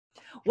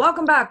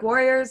Welcome back,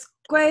 Warriors.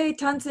 Kwe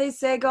Tansei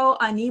Sego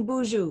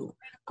Anibuju.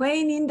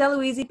 Kwe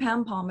Nindeluizi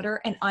Pam Palmater,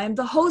 and I am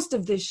the host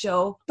of this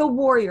show, The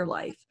Warrior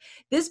Life.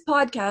 This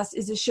podcast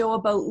is a show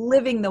about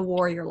living the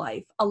warrior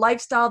life, a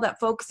lifestyle that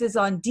focuses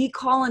on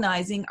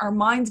decolonizing our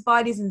minds,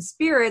 bodies, and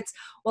spirits,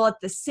 while at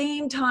the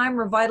same time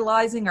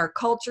revitalizing our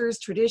cultures,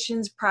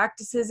 traditions,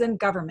 practices, and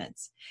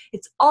governments.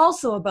 It's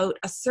also about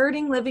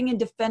asserting, living, and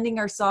defending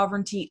our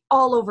sovereignty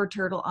all over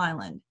Turtle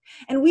Island.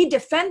 And we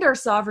defend our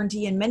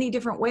sovereignty in many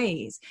different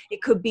ways.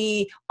 It could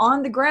be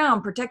on the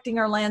ground, protecting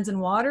our lands and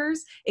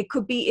waters. It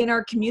could be in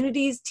our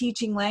communities,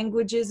 teaching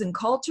languages and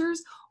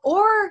cultures,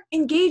 or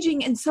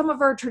engaging in some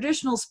of our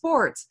traditional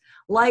sports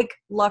like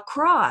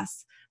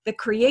lacrosse, the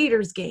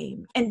creator's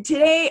game. And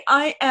today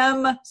I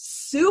am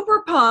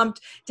super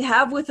pumped to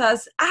have with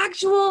us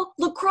actual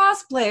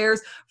lacrosse players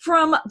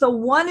from the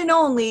one and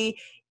only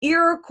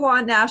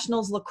Iroquois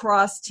Nationals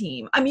Lacrosse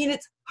team. I mean,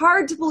 it's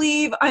hard to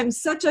believe. I'm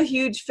such a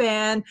huge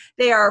fan.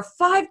 They are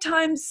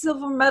 5-time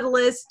silver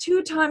medalists,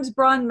 2 times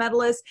bronze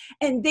medalists,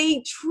 and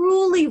they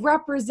truly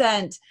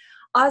represent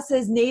us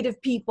as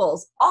Native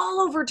peoples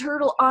all over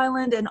Turtle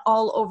Island and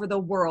all over the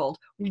world.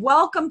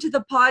 Welcome to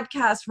the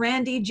podcast,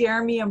 Randy,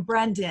 Jeremy, and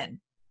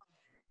Brendan.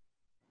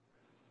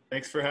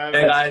 Thanks for having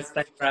us. Hey guys,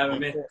 thanks for having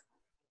me.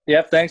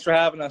 Yep, thanks for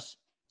having us.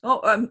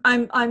 Oh,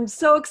 I'm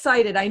so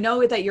excited. I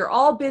know that you're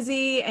all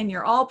busy and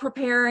you're all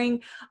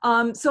preparing.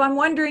 So I'm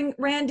wondering,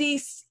 Randy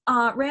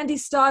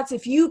Stotts,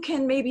 if you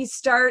can maybe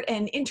start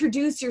and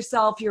introduce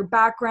yourself, your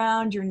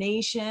background, your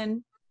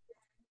nation.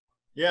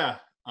 Yeah.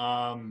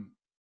 I'm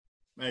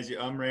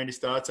Randy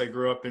Stotts. I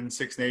grew up in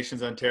Six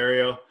Nations,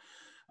 Ontario.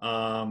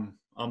 I'm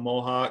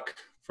Mohawk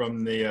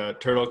from the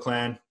Turtle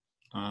Clan.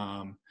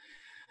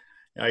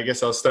 I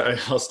guess I'll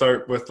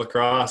start with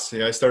lacrosse.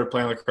 Yeah, I started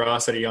playing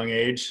lacrosse at a young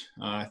age.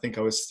 I think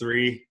I was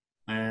 3,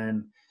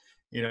 and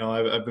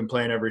I've been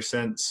playing ever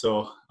since.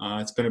 So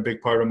it's been a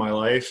big part of my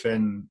life,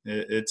 and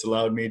it's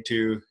allowed me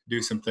to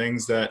do some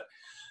things that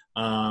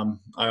I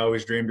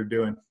always dreamed of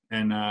doing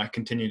and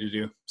continue to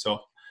do. So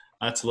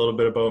that's a little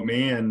bit about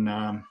me,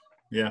 and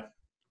yeah.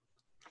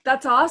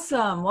 That's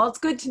awesome. Well, it's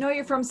good to know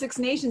you're from Six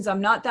Nations.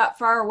 I'm not that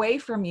far away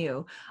from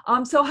you.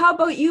 So how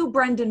about you,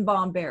 Brendan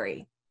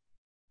Bomberry?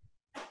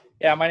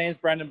 Yeah, my name is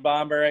Brendan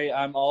Bomberry.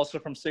 I'm also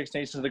from Six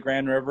Nations of the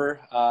Grand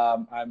River.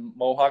 I'm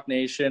Mohawk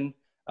Nation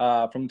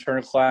from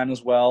Turtle Clan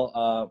as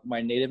well.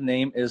 My native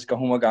name is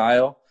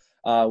Kahumagayo,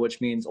 which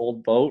means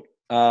old boat.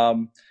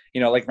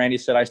 Like Randy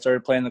said, I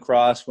started playing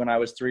lacrosse when I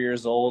was 3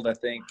 years old. I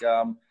think,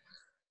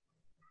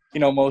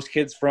 most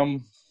kids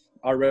from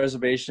our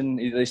reservation,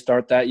 they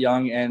start that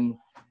young. And,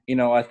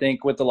 I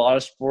think with a lot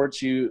of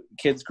sports,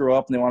 kids grow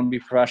up and they want to be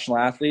professional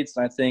athletes.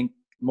 And I think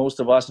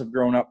most of us have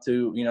grown up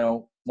to,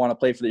 want to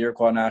play for the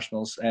Iroquois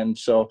Nationals. And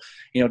so,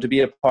 to be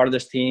a part of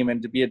this team and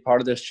to be a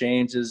part of this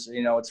change is,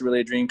 it's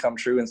really a dream come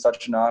true and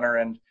such an honor.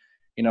 And,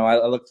 I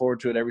look forward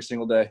to it every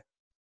single day.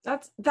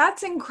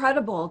 That's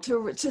incredible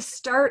to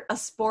start a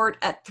sport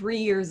at 3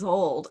 years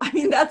old. I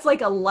mean, that's like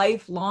a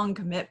lifelong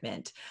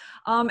commitment.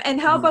 And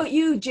how about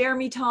you,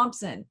 Jeremy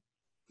Thompson?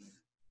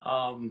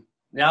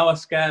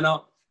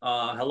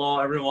 Hello,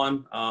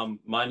 everyone.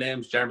 My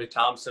name's Jeremy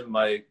Thompson.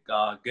 My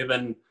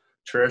given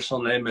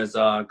traditional name is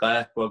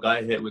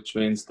Gayakwa, which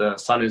means the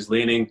sun is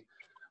leaning.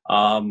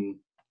 From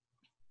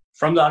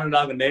the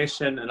Onondaga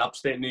Nation in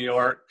upstate New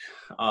York.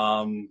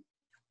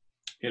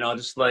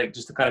 Just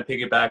to kind of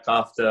piggyback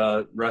off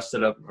the rest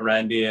of the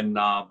Randy and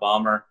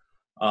Bomber,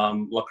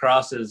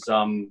 lacrosse has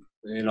been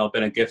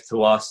a gift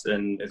to us,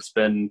 and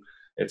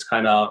it's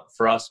kind of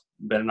for us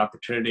been an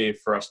opportunity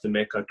for us to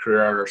make a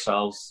career out of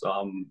ourselves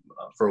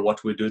for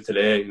what we do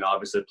today.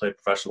 Obviously play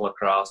professional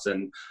lacrosse,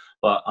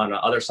 but on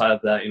the other side of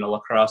that,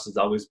 lacrosse has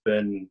always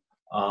been,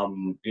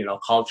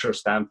 culture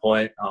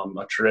standpoint,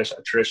 a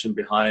tradition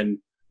behind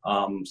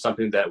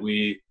something that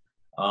we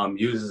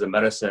use as a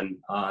medicine.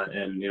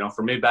 And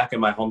for me, back in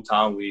my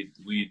hometown,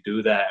 we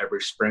do that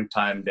every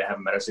springtime. They have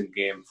a medicine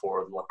game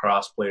for the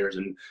lacrosse players.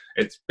 And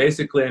it's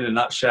basically, in a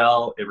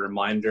nutshell, a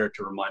reminder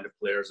to remind the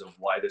players of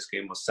why this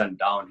game was sent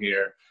down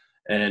here.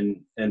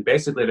 And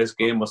basically, this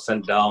game was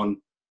sent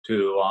down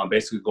to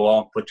basically go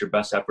out and put your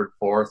best effort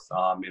forth,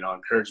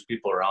 encourage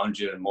people around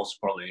you, and most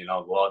importantly,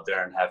 go out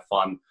there and have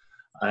fun.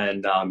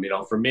 And,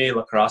 for me,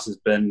 lacrosse has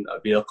been a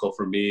vehicle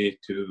for me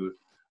to,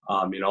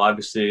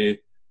 obviously,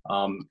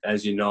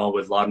 as you know,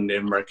 with a lot of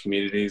Native American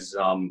communities,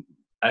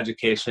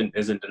 education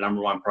isn't the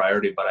number one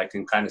priority, but I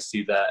can kind of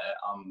see that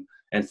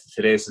in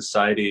today's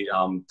society,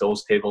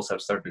 those tables have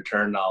started to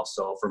turn now.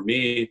 So for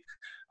me,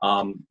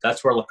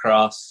 that's where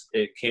lacrosse,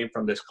 it came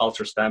from this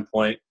culture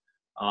standpoint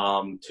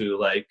to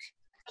like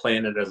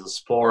playing it as a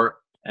sport,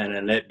 and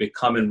then it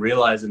becoming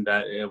realizing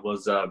that it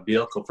was a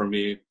vehicle for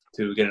me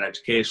to get an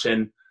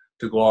education,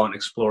 to go out and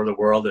explore the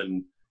world.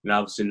 And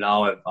obviously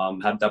now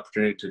I've had the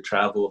opportunity to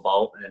travel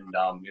about and,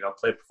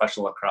 play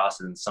professional lacrosse,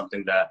 and it's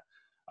something that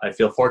I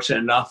feel fortunate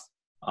enough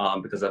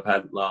because I've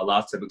had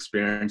lots of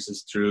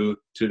experiences through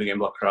to the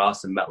game of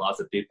lacrosse and met lots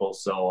of people.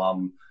 So,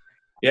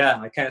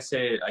 I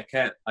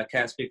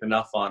can't speak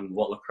enough on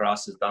what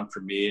lacrosse has done for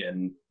me.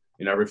 And,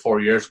 every 4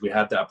 years we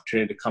have the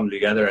opportunity to come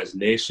together as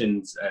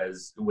nations,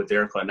 as with the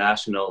Iroquois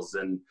Nationals,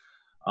 and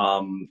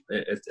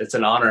it's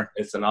an honor.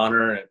 It's an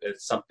honor.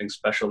 It's something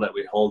special that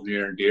we hold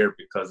near and dear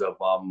because of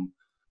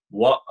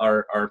what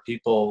our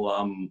people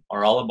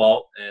are all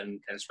about, and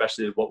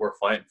especially what we're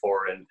fighting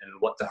for, and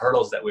what the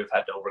hurdles that we've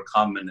had to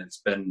overcome. And it's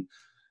been,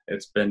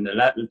 and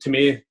that, to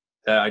me,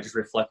 I just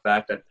reflect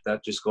back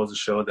that just goes to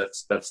show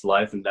that's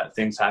life, and that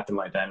things happen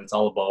like that. And it's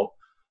all about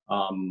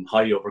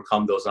how you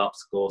overcome those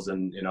obstacles.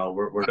 And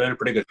we're doing a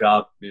pretty good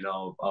job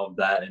of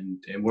that,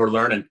 and we're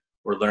learning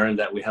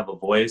that we have a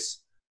voice,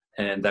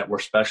 and that we're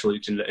special,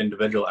 each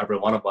individual, every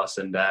one of us,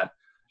 and that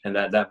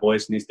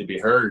voice needs to be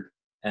heard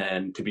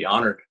and to be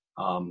honored.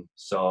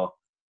 So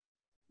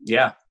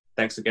yeah,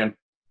 thanks again.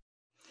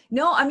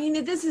 No, I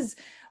mean, this is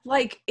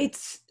like,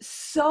 it's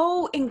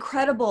so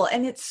incredible,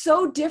 and it's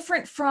so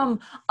different from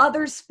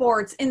other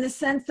sports in the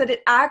sense that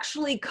it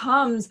actually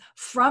comes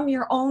from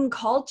your own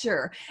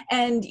culture.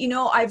 And,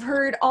 I've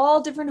heard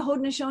all different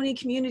Haudenosaunee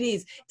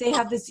communities, they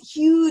have this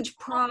huge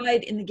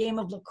pride in the game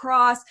of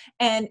lacrosse,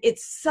 and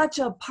it's such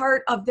a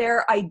part of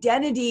their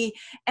identity.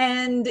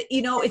 And,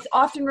 it's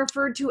often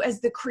referred to as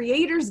the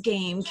creator's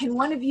game. Can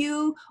one of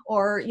you,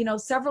 or,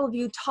 several of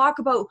you, talk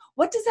about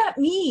what does that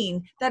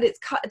mean, that it's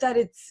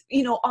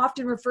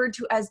often referred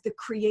to as the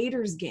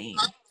creator's game?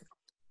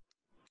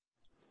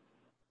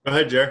 Go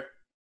ahead, Jer.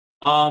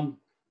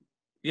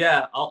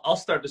 Yeah, I'll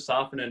start this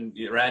off, and then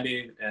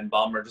Randy and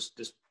Bomber just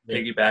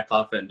piggyback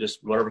off and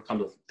just whatever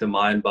comes to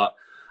mind. But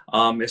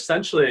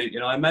essentially,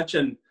 I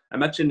mentioned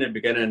in the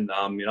beginning,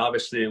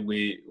 obviously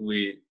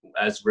we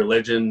as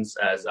religions,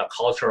 as a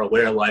culture, a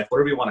way of life,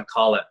 whatever you want to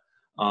call it,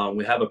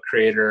 we have a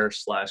creator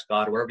 /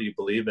 God, whatever you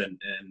believe in.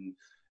 And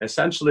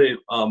essentially,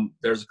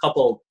 there's a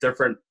couple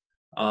different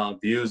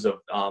views of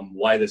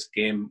why this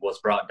game was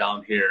brought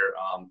down here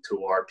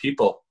to our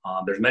people.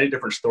 There's many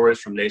different stories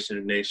from nation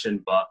to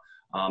nation, but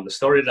the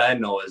story that I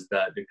know is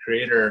that the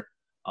creator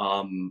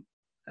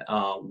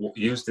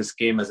used this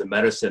game as a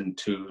medicine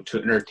to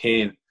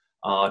entertain,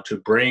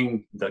 to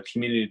bring the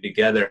community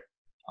together,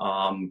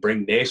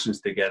 bring nations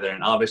together.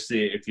 And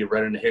obviously, if you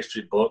read in the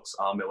history books,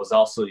 it was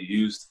also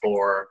used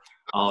for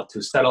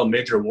to settle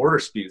major war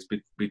disputes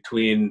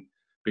between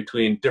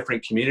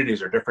different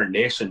communities or different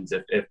nations.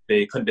 If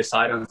they couldn't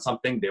decide on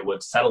something, they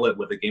would settle it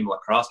with a game of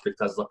lacrosse,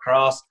 because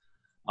lacrosse,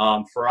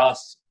 for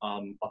us,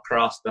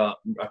 across the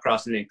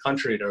Indian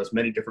country, there was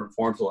many different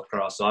forms of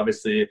lacrosse. So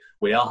obviously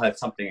we all had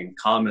something in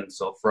common.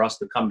 So for us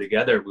to come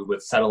together, we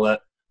would settle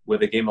it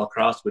with a game of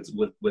lacrosse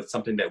with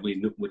something that we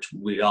knew, which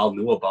we all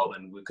knew about,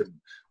 and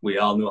we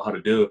all knew how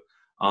to do.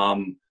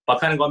 But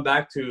kind of going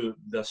back to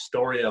the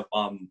story of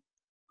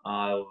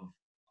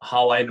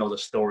how I know the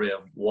story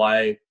of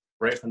why,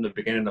 right from the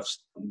beginning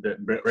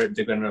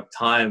of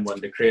time, when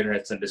the creator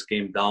had sent this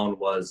game down,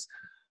 was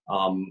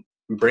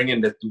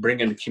bringing the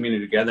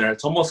community together.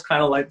 It's almost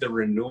kind of like the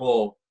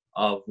renewal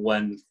of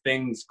when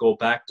things go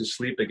back to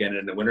sleep again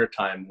in the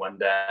wintertime. When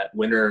that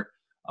winter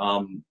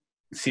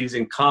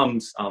season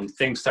comes,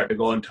 things start to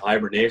go into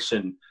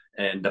hibernation,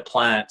 and the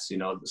plants,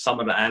 some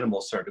of the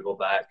animals start to go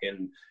back.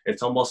 And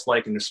it's almost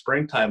like in the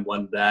springtime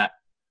when that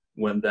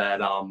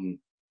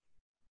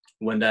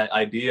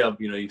idea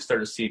of, you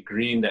start to see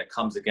green that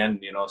comes again,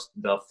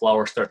 the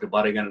flowers start to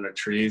bud again in the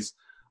trees.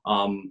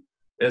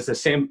 It's the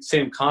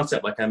same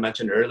concept. Like I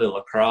mentioned earlier,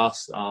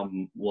 lacrosse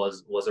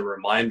was a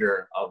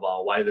reminder of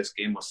why this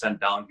game was sent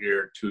down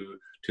here to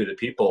the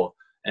people.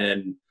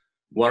 And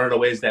one of the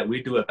ways that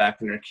we do it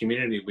back in our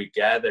community, we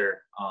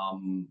gather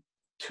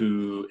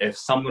if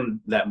someone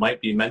that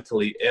might be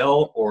mentally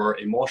ill or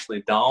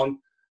emotionally down,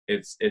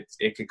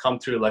 it could come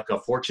through like a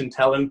fortune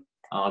telling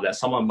that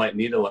someone might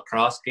need a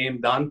lacrosse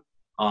game done.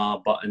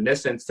 But in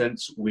this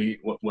instance,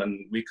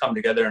 when we come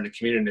together in the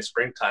community in the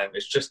springtime,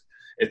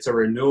 it's a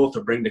renewal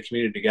to bring the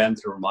community together,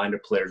 to remind the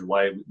players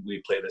why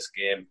we play this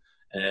game.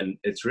 And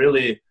it's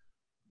really,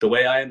 the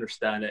way I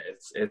understand it,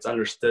 it's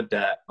understood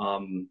that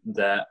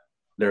that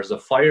there's a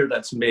fire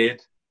that's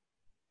made.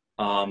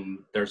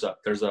 There's a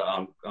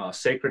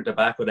sacred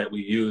tobacco that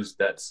we use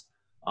that's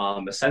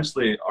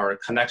essentially our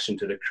connection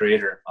to the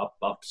creator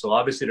up. So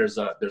obviously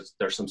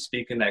there's some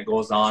speaking that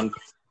goes on,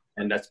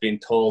 and that's being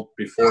told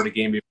before the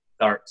game even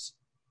starts.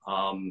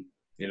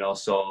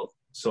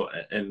 So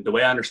and the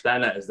way I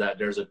understand that is that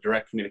there's a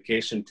direct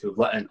communication to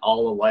letting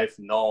all of life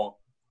know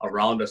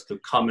around us to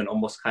come and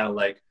almost kind of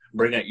like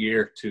bring an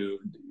ear to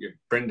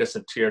bring this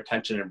to your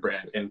attention,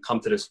 and come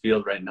to this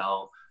field right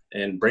now,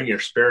 and bring your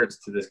spirits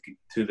to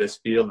this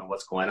field and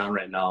what's going on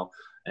right now.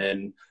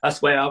 And that's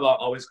the way I've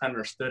always kind of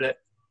understood it.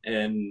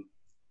 And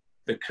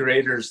the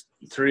creator's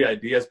 3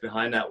 ideas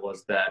behind that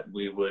was that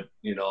we would,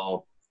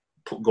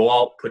 go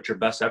out, put your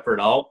best effort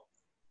out,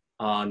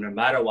 no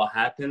matter what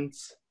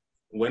happens,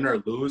 win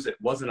or lose. It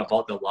wasn't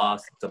about the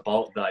loss. It's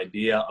about the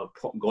idea of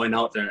going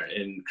out there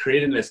and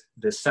creating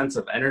this sense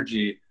of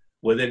energy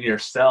within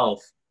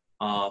yourself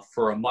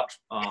for a much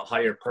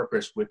higher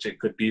purpose, which it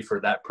could be for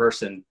that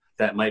person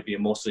that might be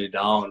emotionally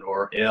down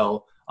or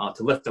ill,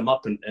 to lift them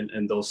up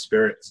in those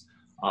spirits.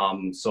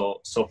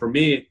 So for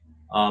me,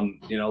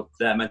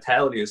 that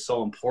mentality is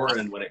so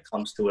important when it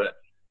comes to it,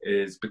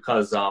 is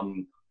because,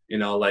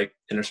 like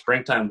in the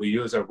springtime, we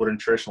use our wooden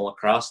traditional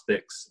lacrosse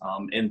sticks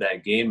in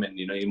that game. And,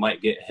 you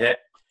might get hit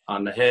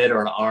on the head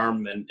or the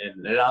arm, and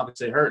it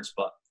obviously hurts,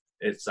 but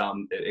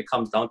it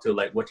comes down to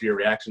like what your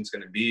reaction is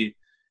going to be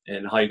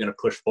and how you're going to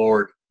push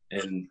forward,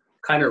 and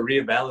kind of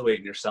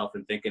reevaluating yourself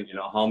and thinking,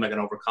 how am I going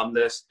to overcome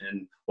this,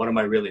 and what am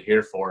I really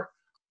here for?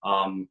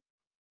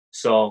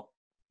 So,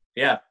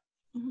 yeah.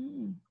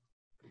 Mm-hmm.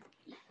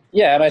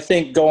 Yeah, and I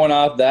think going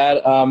off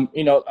that,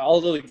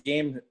 although the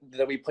game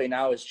that we play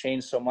now has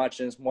changed so much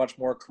and is much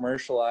more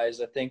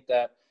commercialized, I think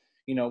that,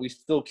 we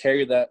still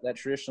carry that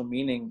traditional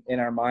meaning in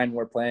our mind when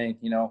we're playing.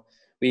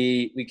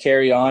 We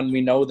carry on.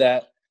 We know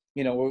that,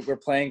 we're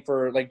playing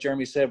for, like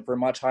Jeremy said, for a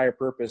much higher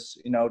purpose,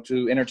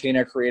 to entertain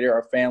our creator,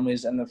 our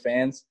families, and the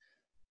fans.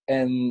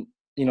 And,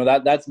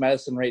 that's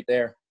medicine right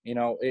there.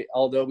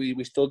 Although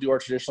we still do our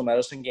traditional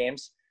medicine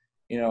games,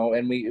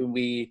 and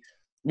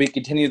we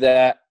continue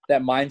that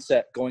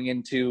mindset going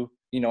into,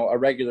 a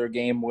regular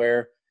game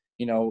where,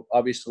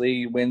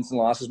 obviously wins and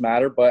losses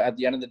matter. But at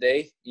the end of the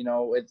day,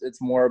 it's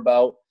more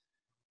about,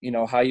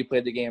 how you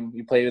played the game.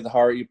 You played with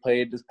heart, you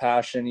played with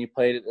passion, you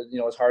played it,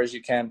 as hard as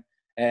you can.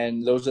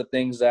 And those are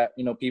things that,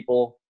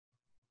 people,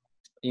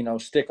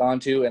 stick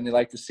onto and they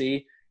like to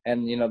see.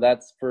 And,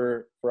 that's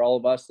for all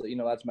of us,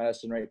 that's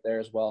medicine right there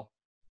as well.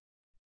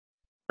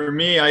 For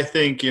me, I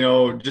think,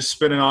 just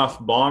spinning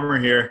off Bomber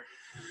here,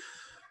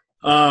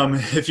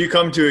 if you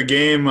come to a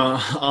game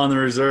on the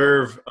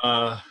reserve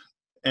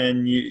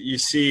and you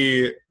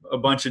see a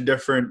bunch of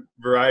different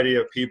variety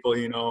of people,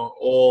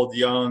 old,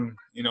 young,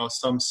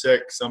 some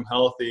sick, some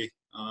healthy,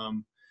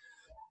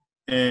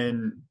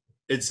 and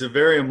it's a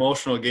very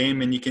emotional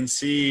game, and you can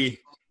see,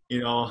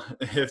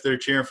 if they're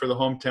cheering for the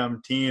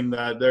hometown team,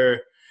 that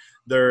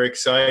they're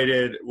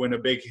excited when a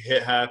big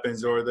hit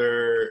happens, or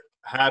they're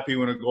happy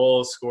when a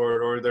goal is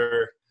scored, or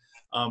they're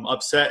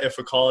upset if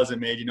a call isn't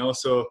made,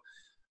 so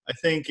I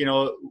think,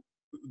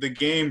 the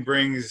game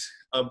brings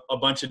a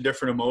bunch of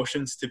different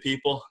emotions to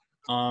people,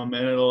 and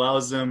it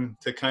allows them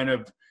to kind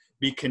of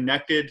be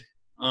connected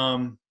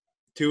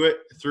to it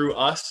through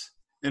us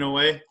in a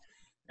way.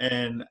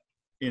 And,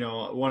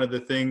 one of the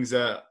things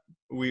that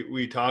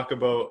we talk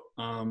about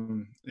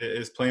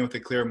is playing with a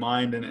clear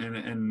mind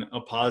and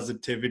a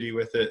positivity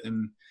with it,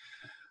 and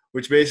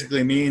which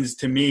basically means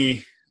to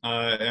me,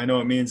 I know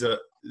it means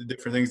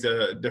different things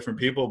to different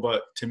people,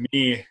 but to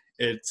me,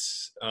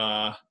 it's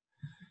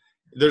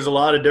there's a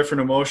lot of different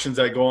emotions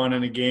that go on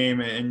in a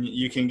game, and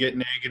you can get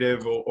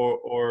negative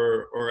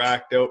or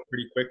act out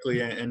pretty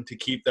quickly. And to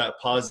keep that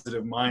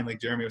positive mind,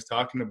 like Jeremy was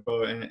talking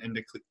about, and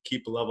to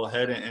keep a level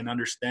head and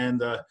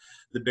understand the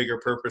bigger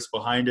purpose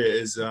behind it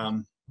is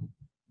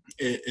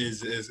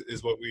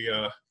what we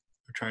are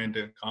trying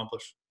to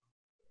accomplish.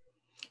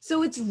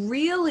 So it's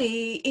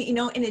really,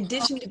 in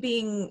addition to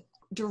being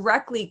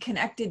directly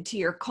connected to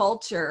your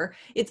culture,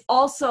 it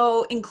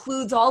also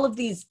includes all of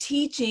these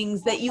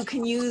teachings that you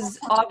can use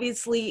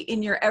obviously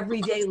in your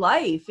everyday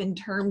life, in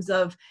terms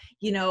of,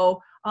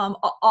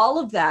 all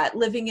of that,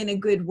 living in a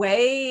good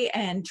way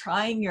and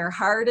trying your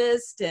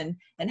hardest, and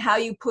how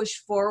you push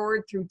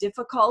forward through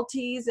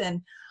difficulties.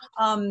 And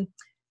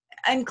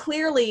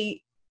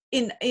clearly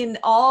in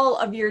all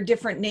of your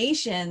different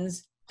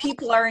nations,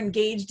 people are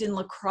engaged in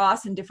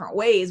lacrosse in different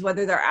ways,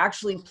 whether they're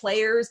actually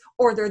players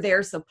or they're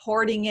there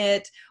supporting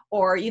it,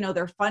 or,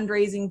 they're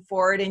fundraising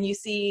for it. And you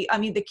see,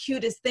 the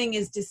cutest thing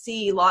is to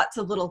see lots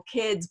of little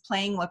kids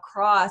playing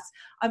lacrosse.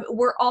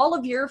 Were all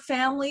of your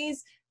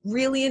families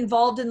really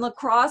involved in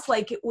lacrosse?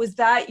 Like, was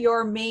that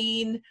your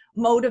main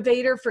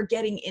motivator for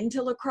getting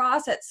into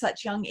lacrosse at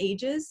such young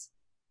ages?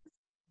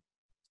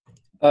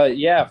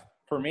 Yeah.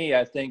 For me,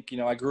 I think,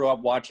 I grew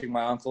up watching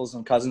my uncles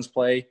and cousins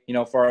play,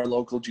 for our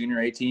local junior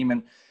A team.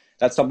 And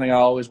that's something I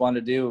always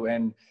wanted to do.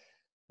 And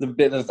the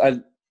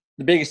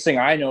biggest thing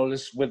I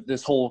noticed with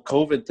this whole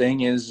COVID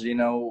thing is,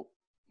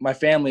 my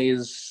family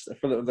is,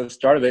 for the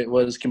start of it,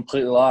 was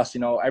completely lost.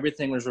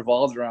 Everything was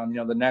revolved around,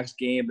 the next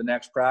game, the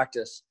next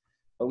practice,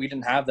 but we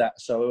didn't have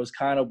that. So it was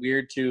kind of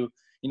weird to,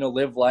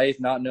 live life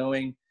not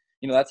knowing,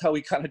 that's how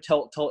we kind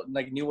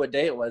of knew what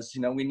day it was.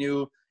 We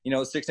knew,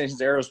 the Six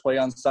Nations Arrows play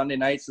on Sunday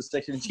nights, the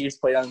Six Nations Chiefs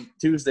play on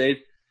Tuesday,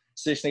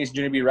 Six Nations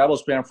Junior B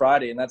Rebels play on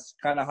Friday. And that's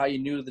kind of how you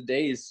knew the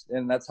days,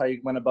 and that's how you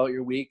went about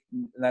your week.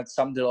 And that's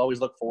something to always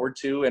look forward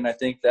to. And I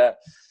think that,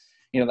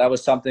 that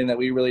was something that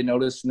we really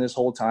noticed in this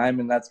whole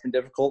time, and that's been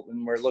difficult.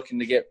 And we're looking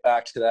to get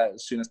back to that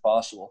as soon as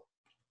possible.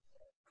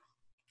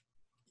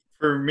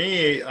 For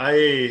me,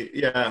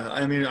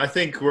 I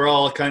think we're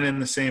all kind of in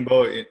the same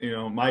boat.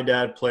 My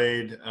dad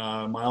played,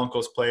 my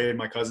uncles played,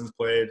 my cousins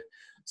played.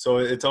 So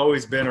it's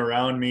always been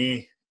around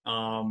me.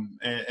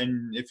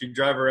 And if you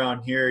drive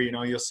around here,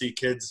 you'll see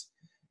kids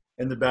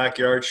in the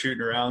backyard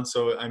shooting around.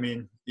 So,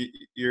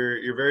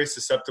 you're very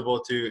susceptible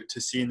to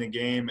seeing the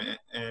game.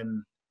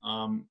 And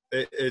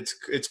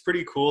it's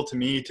pretty cool to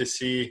me to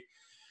see,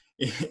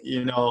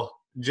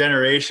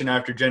 generation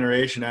after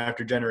generation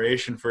after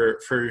generation for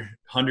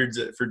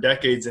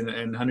decades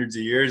and hundreds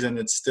of years, and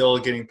it's still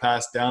getting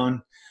passed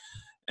down.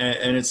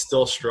 and it's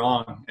still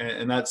strong.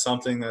 And that's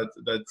something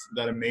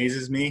that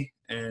amazes me.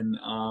 And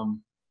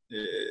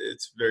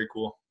it's very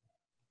cool.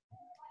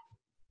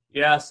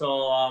 Yeah.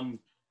 So,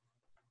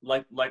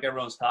 like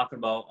everyone's talking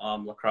about,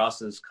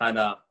 lacrosse is kind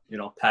of,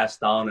 passed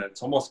down. And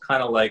it's almost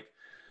kind of like,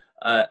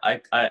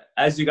 I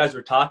as you guys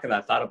were talking,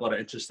 I thought about an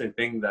interesting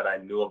thing that I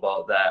knew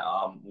about, that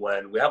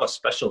when we have a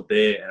special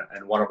day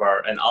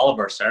and all of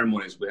our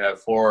ceremonies, we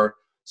have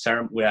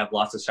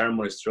lots of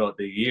ceremonies throughout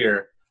the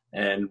year,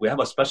 and we have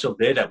a special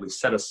day that we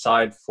set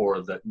aside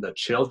for the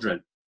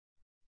children,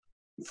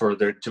 for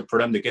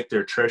them to get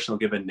their traditional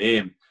given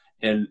name.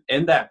 And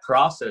in that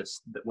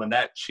process, when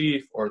that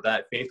chief or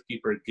that faith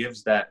keeper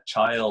gives that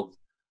child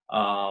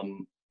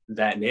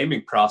that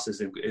naming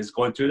process and is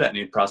going through that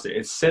name process,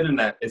 it's sitting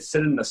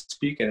the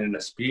speaking in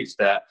a speech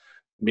that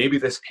maybe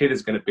this kid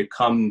is going to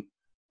become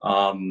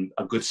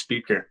a good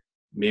speaker.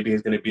 Maybe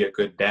he's going to be a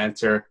good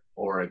dancer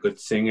or a good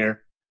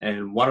singer.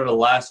 And one of the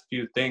last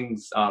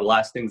things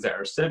that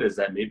are said is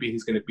that maybe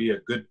he's going to be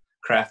a good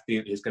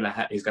crafty. He's going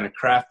to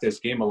craft this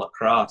game of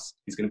lacrosse.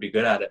 He's going to be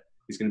good at it.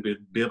 He's going to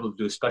be able to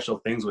do special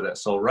things with it.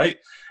 So, right,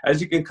 as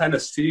you can kind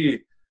of see,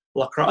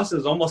 lacrosse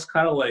is almost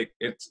kind of like,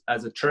 it's,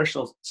 as a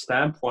traditional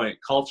standpoint,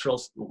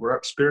 cultural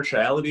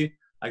spirituality,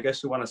 I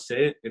guess you want to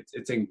say it,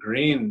 it's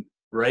ingrained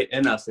right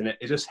in us. And it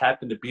just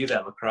happened to be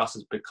that lacrosse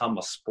has become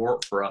a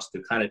sport for us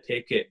to kind of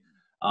take it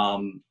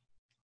to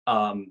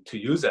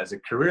use as a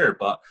career.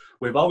 But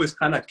we've always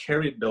kind of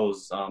carried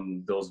those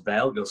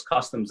values, those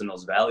customs and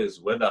those values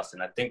with us.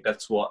 And I think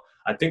that's what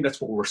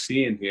we're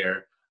seeing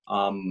here.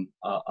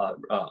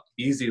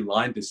 Easy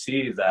line to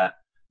see that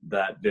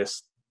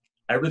this,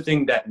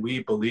 everything that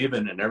we believe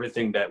in and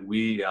everything that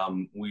we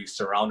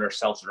surround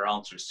ourselves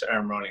around through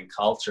ceremony and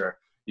culture,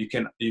 you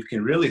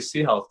can really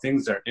see how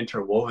things are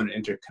interwoven,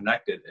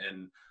 interconnected.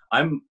 And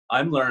I'm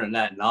learning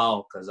that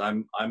now, because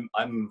I'm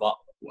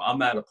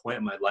at a point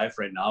in my life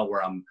right now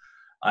where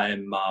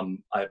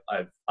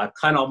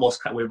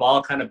we've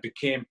all kind of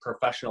became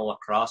professional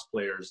lacrosse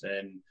players,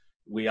 and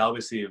we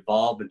obviously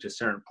evolved into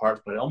certain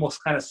parts, but it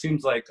almost kind of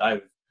seems like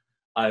I've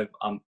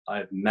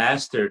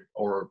mastered,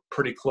 or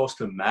pretty close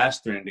to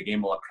mastering, the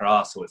game of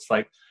lacrosse. So it's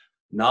like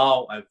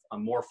now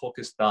I'm more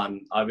focused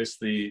on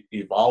obviously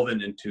evolving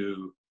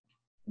into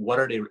what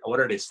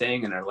are they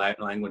saying in their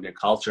language and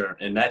culture.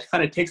 And that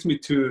kind of takes me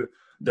to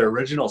the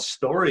original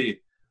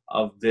story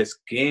of this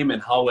game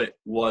and how it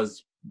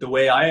was, the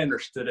way I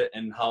understood it,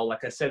 and how,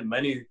 like I said,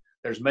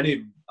 there's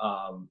many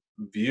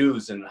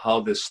views and how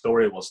this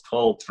story was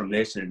told from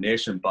nation to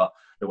nation. But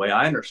the way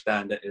I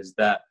understand it is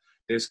that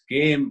this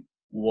game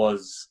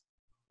was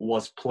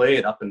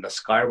played up in the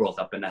sky world,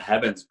 up in the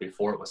heavens,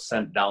 before it was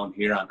sent down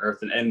here on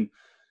earth.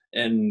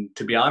 And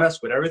to be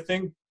honest with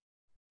everything,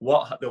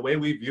 the way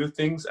we view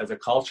things as a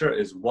culture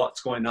is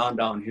what's going on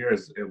down here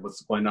is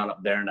what's going on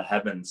up there in the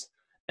heavens.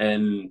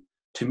 And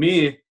to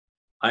me,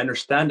 I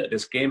understand that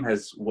this game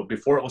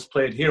before it was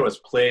played here, was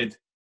played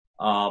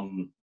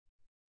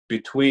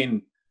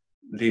between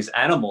these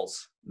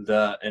animals.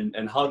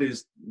 And how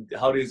these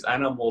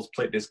animals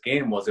played this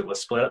game was, it was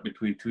split up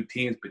between two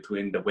teams,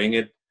 between the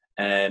winged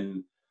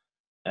and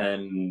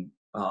the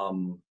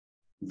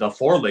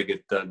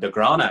four-legged, the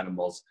ground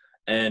animals.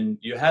 And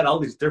you had all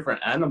these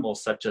different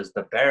animals, such as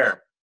the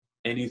bear.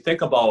 And you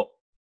think about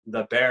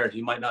the bear,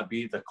 he might not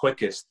be the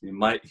quickest.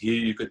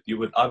 You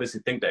would obviously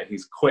think that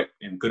he's quick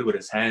and good with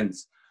his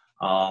hands.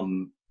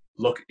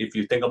 Look, if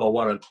you think about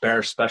what a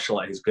bear's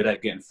special at, he's good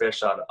at getting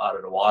fish out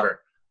of the water.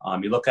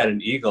 You look at an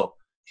eagle,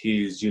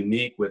 he's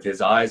unique with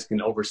his eyes,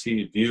 can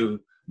oversee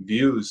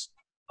views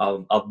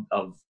of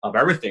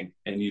everything.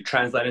 And you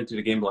translate into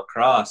the game of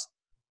lacrosse,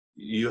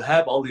 you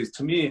have all these.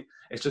 To me,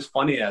 it's just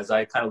funny as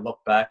I kind of look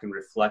back and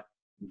reflect.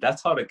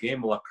 That's how the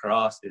game of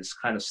lacrosse is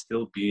kind of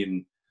still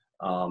being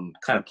kind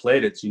of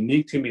played. It's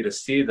unique to me to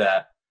see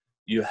that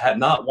you had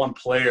not one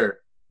player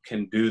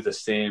can do the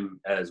same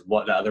as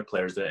what the other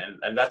players did.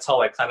 And that's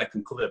how I kind of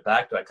conclude it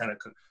back to. I kind of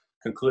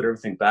conclude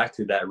everything back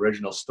to that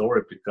original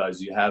story,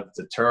 because you have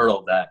the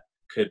turtle that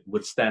could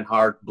withstand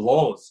hard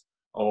blows,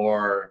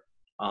 or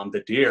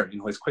the deer,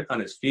 he's quick on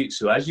his feet.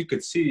 So as you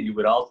could see, you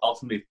would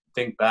ultimately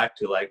think back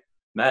to, like,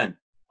 man,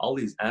 all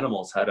these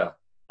animals had a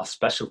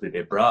specialty.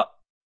 They brought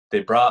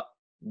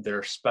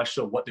their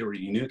special, what they were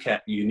unique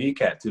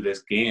at to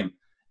this game,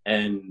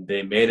 and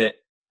they made it.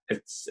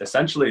 It's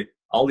essentially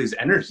all these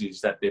energies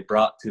that they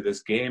brought to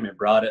this game, and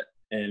brought it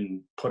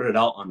and put it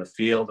out on the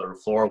field or the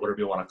floor, whatever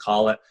you want to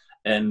call it.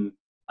 And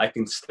I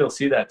can still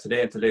see that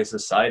today in today's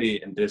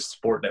society, and this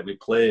sport that we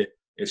play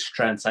is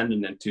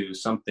transcendent into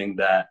something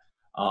that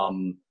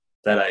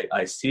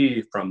I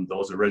see from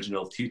those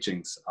original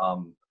teachings.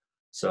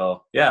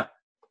 So yeah.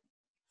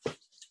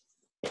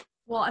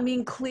 Well, I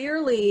mean,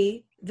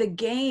 clearly the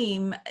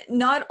game,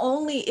 not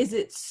only is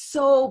it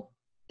so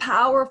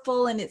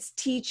powerful in its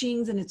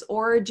teachings and its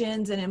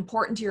origins and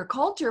important to your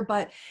culture,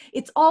 but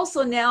it's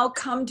also now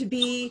come to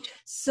be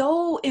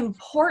so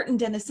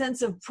important and a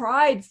sense of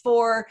pride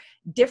for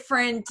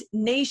different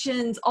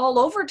nations all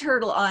over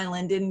Turtle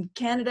Island in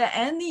Canada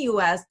and the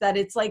US, that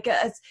it's like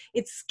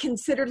it's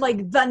considered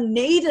like the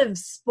native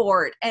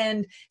sport.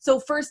 And so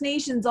First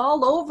Nations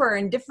all over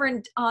and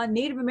different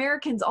Native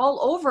Americans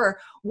all over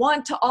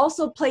want to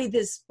also play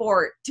this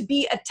sport, to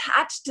be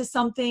attached to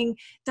something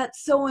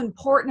that's so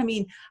important. I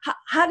mean,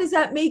 how does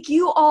that make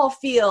you all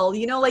feel?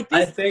 You know, like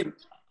this.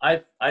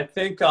 I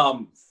think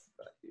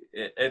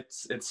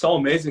it's so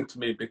amazing to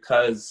me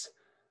because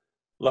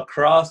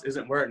lacrosse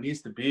isn't where it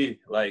needs to be.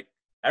 Like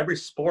every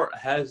sport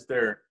has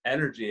their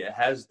energy, it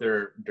has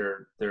their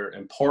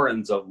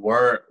importance of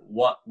what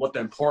the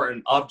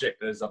important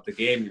object is of the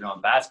game. You know,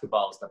 in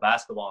basketball, it's the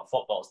basketball, and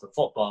football, it's the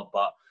football.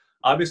 But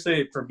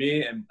obviously, for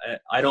me, and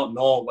I don't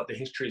know what the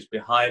history is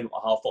behind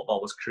how football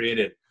was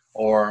created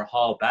or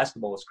how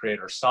basketball was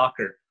created or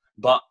soccer.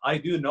 But I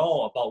do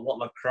know about what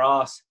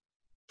lacrosse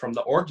from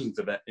the origins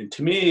of it. And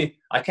to me,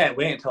 I can't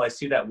wait until I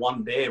see that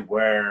one day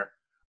where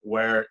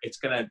it's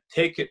going to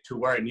take it to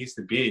where it needs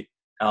to be,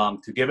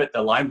 to give it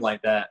the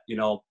limelight that, you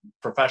know,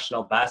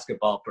 professional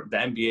basketball, the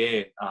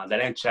NBA,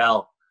 that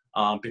NHL,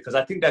 because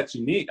I think that's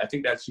unique. I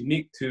think that's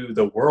unique to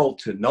the world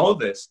to know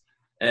this.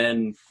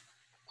 And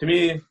to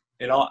me,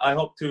 you know, I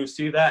hope to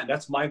see that. And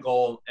that's my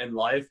goal in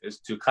life, is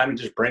to kind of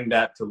just bring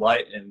that to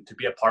light and to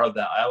be a part of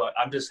that.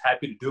 I'm just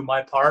happy to do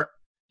my part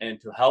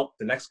and to help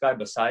the next guy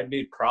beside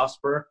me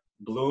prosper,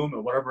 bloom,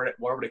 and whatever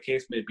the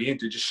case may be, and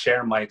to just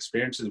share my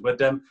experiences with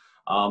them.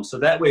 So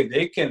that way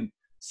they can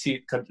see,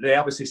 because they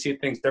obviously see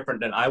things different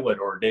than I would,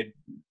 or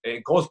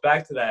it goes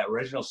back to that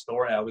original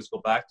story. I always go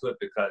back to it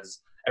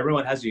because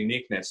everyone has a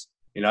uniqueness.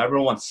 You know,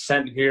 everyone's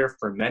sent here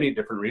for many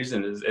different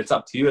reasons. It's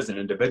up to you as an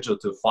individual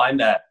to find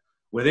that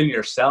within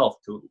yourself,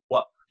 to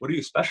what are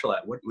you special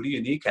at? What are you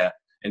unique at?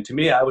 And to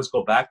me, I always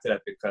go back to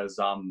that because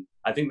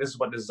I think this is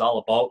what this is all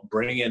about,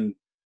 bringing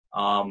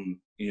how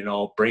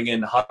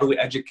do we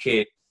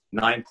educate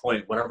 9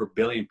 point whatever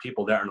billion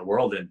people there in the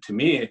world. And to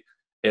me,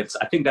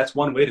 I think that's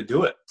one way to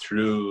do it,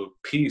 through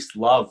peace,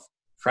 love,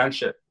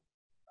 friendship,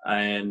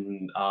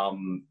 and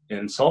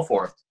so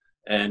forth.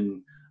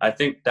 And I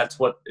think that's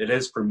what it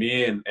is for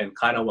me, and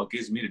kind of what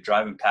gives me the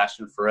drive and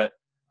passion for it,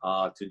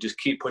 to just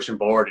keep pushing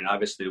forward. And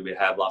obviously we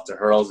have lots of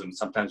hurdles and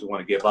sometimes we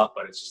want to give up,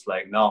 but it's just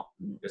like, no,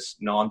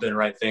 I'm doing the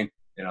right thing,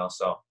 you know.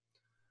 So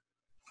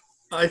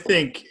I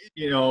think,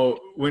 you know,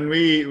 when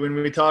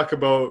we talk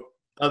about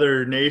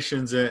other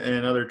nations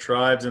and other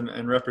tribes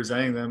and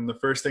representing them, the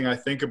first thing I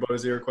think about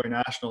is the Iroquois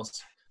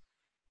Nationals.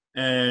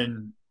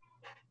 And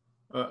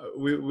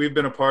we've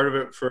been a part of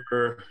it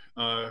for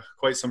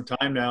quite some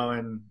time now,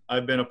 and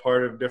I've been a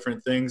part of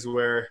different things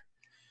where,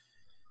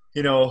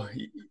 you know,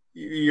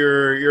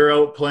 you're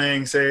out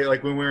playing, say,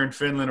 like when we were in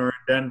Finland or in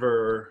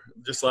Denver, or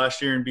just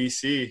last year in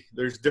BC,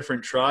 there's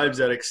different tribes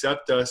that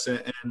accept us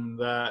and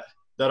that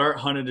aren't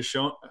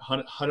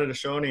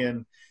Haudenosaunee,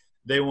 and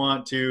they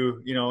want to,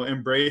 you know,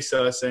 embrace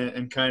us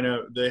and kind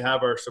of, they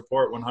have our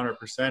support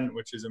 100%,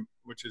 which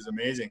is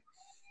amazing.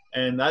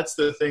 And that's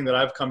the thing that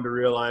I've come to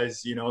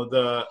realize, you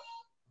know,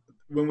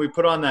 when we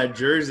put on that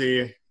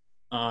jersey,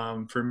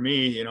 for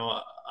me, you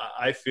know,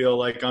 I feel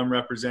like I'm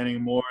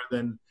representing more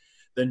than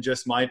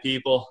just my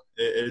people.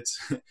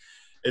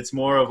 It's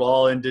more of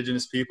all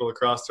Indigenous people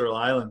across Turtle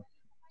Island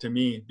to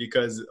me,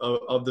 because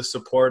of the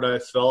support I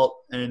felt.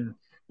 And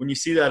when you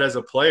see that as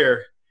a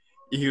player,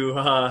 you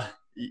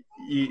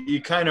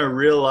kind of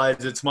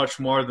realize it's much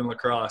more than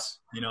lacrosse.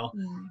 You know,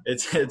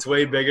 it's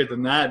way bigger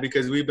than that,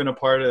 because we've been a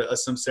part of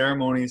some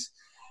ceremonies,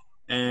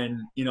 and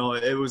you know,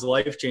 it was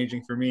life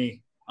changing for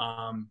me,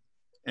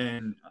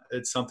 and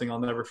it's something I'll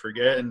never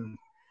forget. And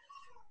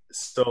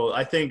so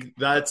I think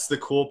that's the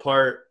cool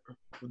part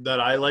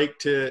that I like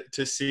to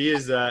see,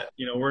 is that,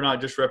 you know, we're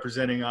not just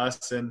representing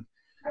us, and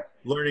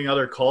learning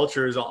other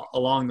cultures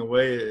along the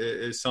way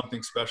is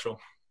something special.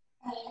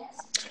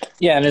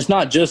 Yeah, and it's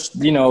not just,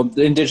 you know,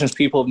 the Indigenous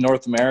people of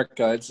North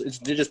America. It's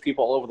Indigenous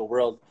people all over the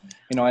world.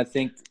 You know, I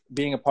think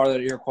being a part of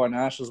the Iroquois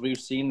Nationals, we've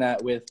seen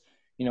that with,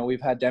 you know,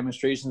 we've had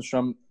demonstrations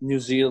from New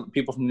Zealand,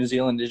 people from New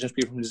Zealand, Indigenous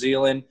people from New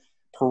Zealand,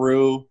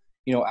 Peru,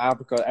 you know,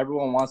 Africa.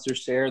 Everyone wants to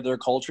share their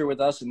culture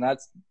with us, and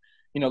that's,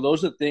 you know,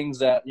 those are things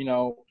that, you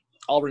know,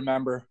 I'll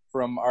remember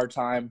from our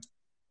time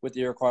with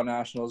the Iroquois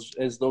Nationals,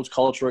 is those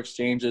cultural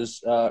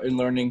exchanges and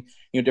learning,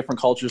 you know, different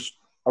cultures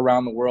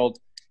around the world.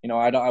 You know,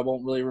 I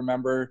won't really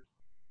remember,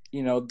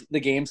 you know,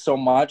 the game so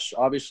much.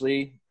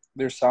 Obviously,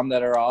 there's some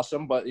that are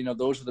awesome, but, you know,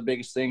 those are the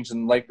biggest things.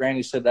 And like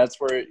Randy said, that's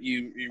where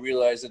you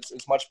realize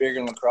it's much bigger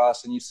than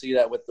lacrosse, and you see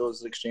that with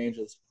those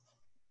exchanges.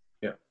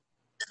 Yeah.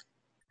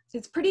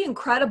 It's pretty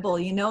incredible,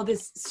 you know,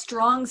 this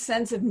strong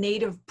sense of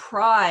native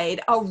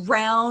pride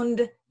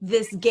around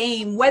this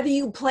game, whether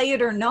you play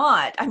it or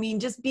not. I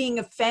mean, just being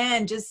a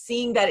fan, just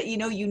seeing that, you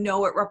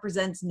know, it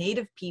represents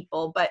native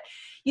people. But,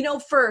 you know,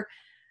 for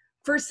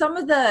For some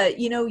of the,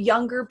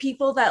 younger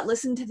people that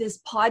listen to this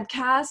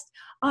podcast,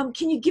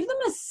 can you give them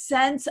a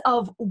sense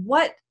of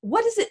what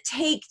does it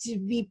take to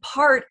be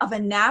part of a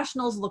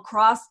Nationals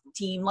lacrosse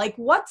team? Like,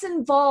 what's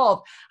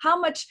involved? How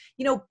much,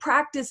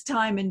 practice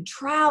time and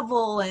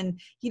travel and,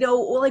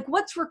 like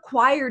what's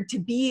required to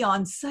be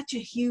on such a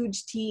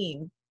huge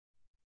team?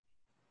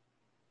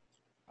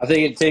 I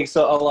think it takes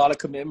a lot of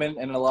commitment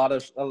and a lot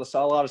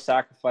of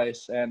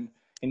sacrifice, and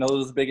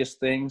those are the biggest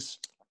things.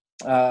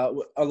 A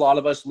lot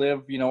of us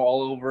live,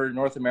 all over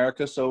North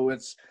America, so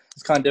it's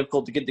kind of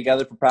difficult to get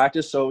together for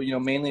practice. So,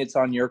 mainly it's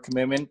on your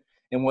commitment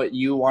and what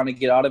you want to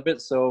get out of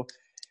it. So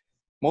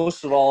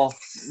most of all,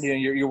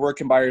 you're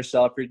working by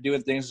yourself. You're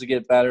doing things to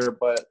get better,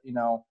 but,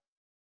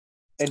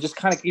 and just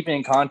kind of keeping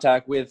in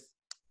contact with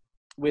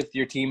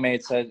your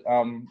teammates.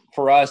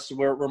 For us,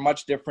 we're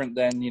much different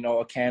than,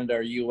 a Canada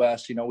or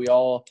US. We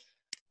all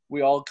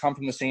come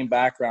from the same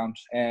background,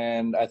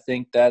 and I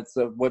think that's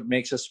what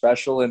makes us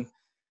special. And,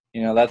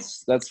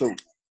 that's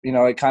what,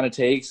 it kind of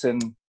takes.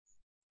 And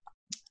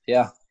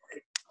yeah.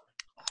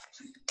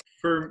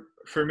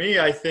 For me,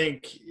 I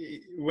think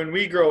when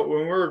we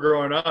were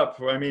growing up,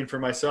 I mean, for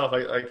myself,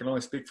 I can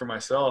only speak for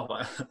myself.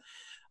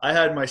 I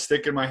had my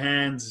stick in my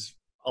hands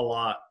a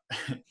lot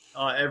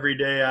every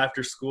day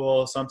after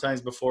school, sometimes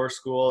before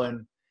school,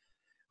 and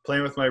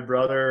playing with my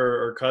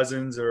brother or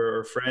cousins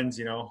or friends,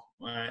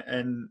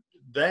 and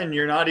then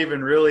you're not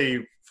even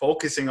really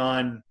focusing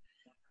on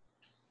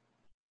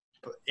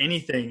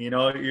anything,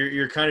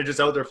 you're kind of just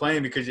out there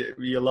playing because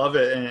you love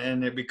it,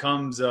 and it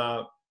becomes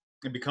a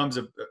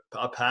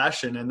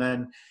passion. And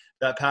then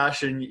that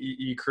passion,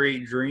 you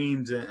create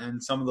dreams,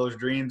 and some of those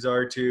dreams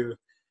are to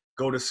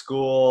go to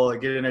school,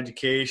 get an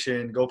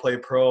education, go play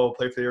for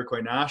the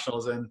Iroquois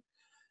Nationals. And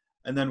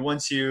then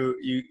once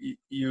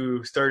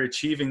you start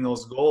achieving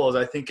those goals,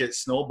 I think it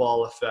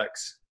snowball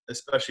effects,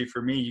 especially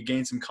for me. You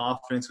gain some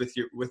confidence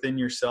within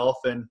yourself,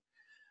 and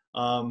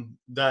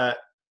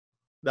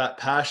that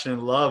passion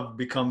and love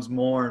becomes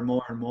more and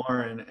more and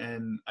more.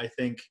 And I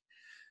think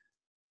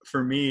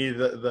for me,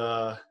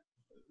 the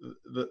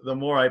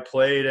more I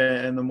played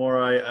and the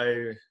more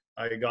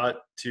I got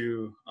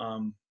to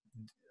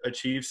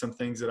achieve some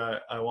things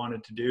that I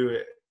wanted to do,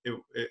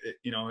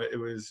 it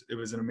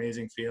was an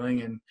amazing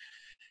feeling. And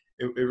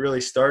it really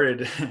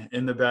started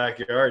in the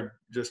backyard,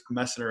 just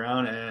messing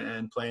around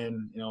and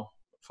playing,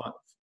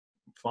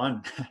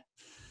 fun.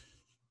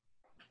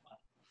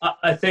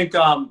 I think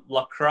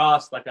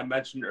lacrosse, like I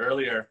mentioned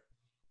earlier,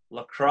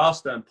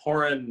 lacrosse, the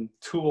important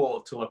tool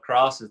to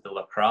lacrosse is the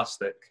lacrosse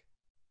stick.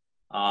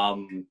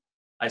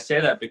 I say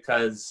that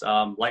because,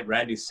 like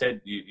Randy said,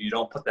 you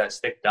don't put that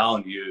stick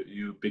down.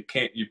 You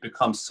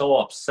become so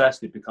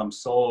obsessed. It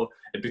becomes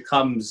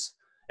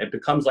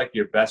like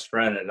your best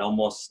friend. It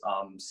almost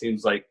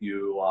seems like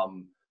you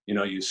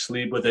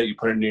sleep with it. You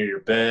put it near your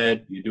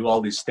bed. You do all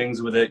these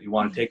things with it. You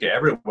want to take it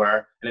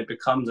everywhere, and it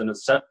becomes an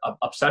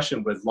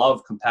obsession with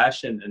love,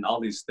 compassion, and all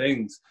these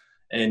things.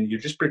 And you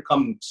just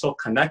become so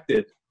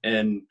connected.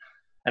 And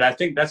I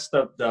think that's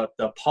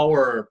the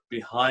power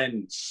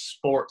behind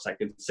sports. I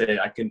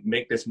can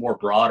make this more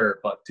broader,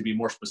 but to be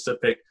more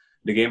specific,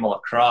 the game of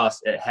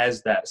lacrosse, it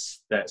has that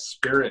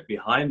spirit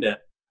behind it,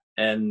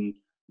 and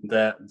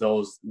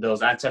those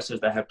ancestors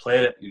that have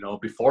played it,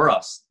 before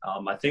us.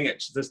 I think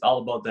it's just all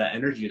about that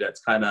energy that's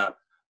kind of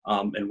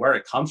and where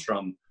it comes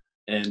from,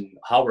 and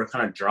how we're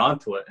kind of drawn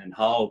to it, and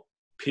how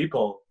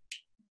people,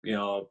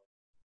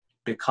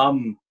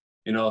 become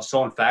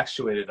so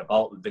infatuated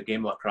about the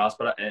game of lacrosse.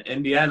 But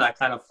in the end, I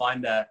kind of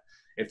find that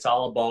it's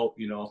all about,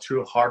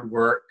 through hard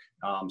work,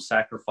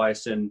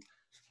 sacrificing,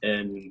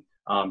 and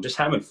just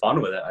having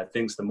fun with it. I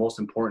think is the most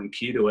important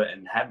key to it,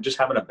 and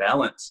having a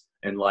balance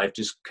in life.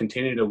 Just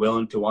continue to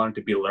want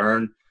to be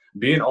learned,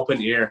 be an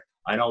open ear.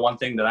 I know one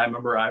thing that I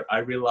remember I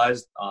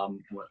realized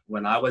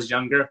when I was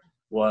younger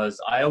was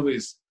I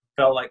always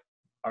felt like,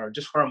 or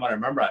just from what I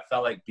remember, I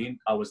felt like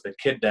I was the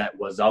kid that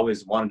was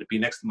always wanted to be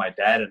next to my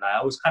dad, and I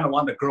always kind of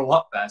wanted to grow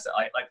up as it.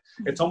 Like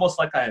it's almost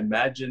like I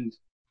imagined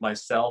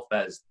myself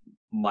as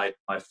my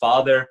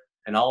father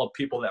and all the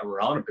people that were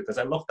around him, because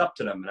I looked up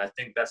to them. And I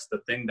think that's the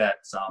thing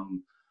that's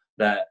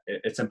that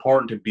it's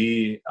important to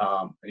be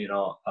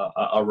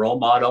a role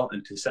model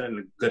and to set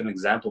a good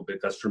example,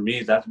 because for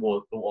me that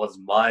was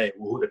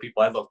who the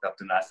people I looked up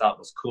to and I thought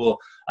was cool.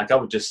 Like I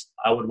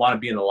would want to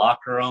be in the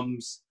locker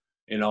rooms,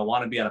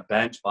 want to be on a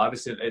bench. But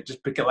obviously it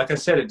just became, like I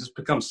said, it just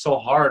becomes so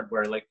hard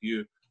where like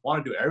you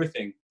want to do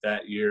everything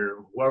that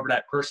whoever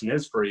that person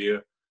is for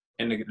you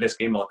in this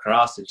game of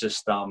lacrosse. It's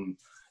just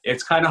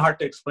it's kind of hard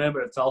to explain,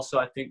 but it's also,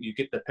 I think you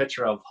get the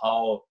picture of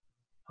how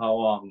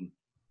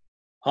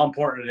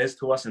important it is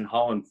to us, and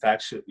how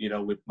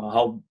infatuated,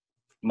 how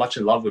much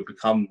in love we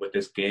become with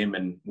this game,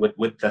 and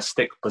with the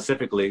stick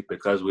specifically,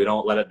 because we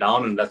don't let it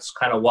down. And that's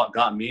kind of what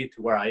got me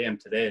to where I am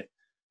today.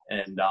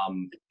 And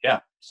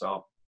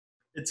so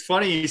it's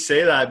funny you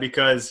say that,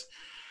 because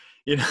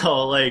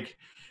like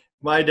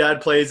my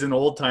dad plays in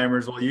old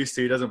timers. Well, used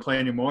to. He doesn't play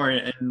anymore.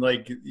 And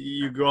like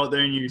you go out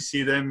there and you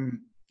see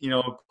them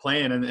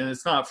playing, and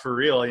it's not for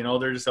real.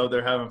 They're just out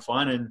there having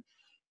fun. And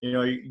you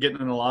know, you getting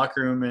in the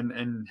locker room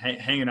and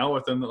hanging out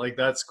with them, like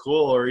that's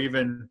cool. Or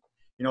even,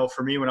 you know,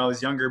 for me when I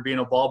was younger, being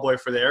a ball boy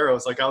for the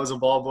Arrows, like I was a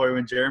ball boy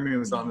when Jeremy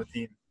was on the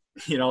team,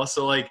 you know,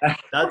 so like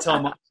that's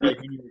how much, like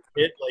when you're a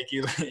kid, like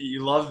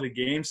you love the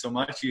game so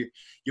much, you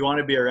want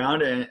to be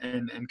around it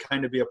and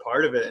kind of be a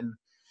part of it. And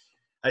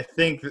I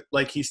think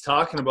like he's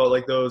talking about,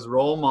 like those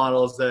role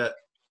models that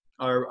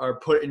are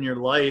put in your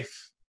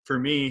life. For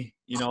me,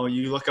 you know,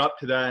 you look up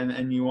to that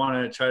and you want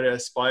to try to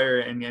aspire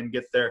and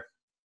get there.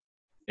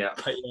 Yeah.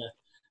 But yeah,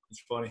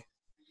 it's funny.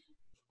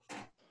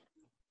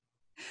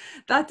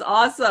 That's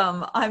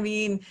awesome. I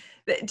mean,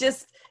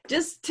 just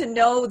to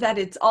know that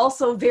it's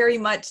also very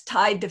much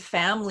tied to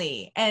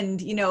family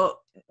and, you know,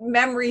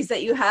 memories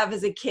that you have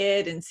as a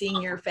kid and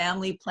seeing your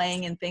family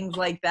playing and things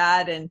like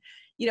that. And,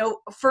 you know,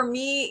 for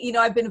me, you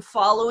know, I've been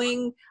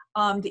following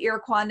the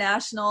Iroquois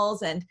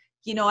Nationals, and,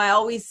 you know, I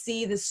always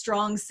see the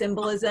strong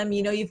symbolism.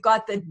 You know, you've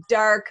got the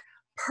dark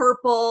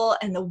purple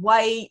and the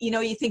white, you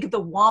know, you think of the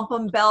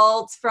wampum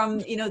belts from,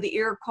 you know, the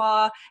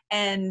Iroquois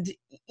and,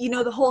 you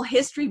know, the whole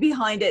history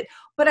behind it.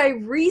 But I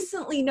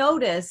recently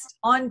noticed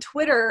on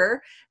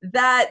Twitter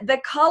that the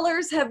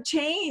colors have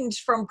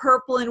changed from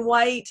purple and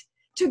white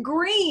to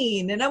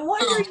green. And I'm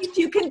wondering if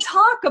you can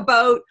talk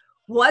about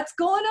what's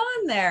going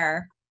on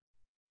there.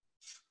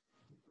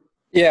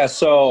 Yeah,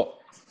 so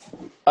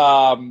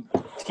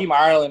Team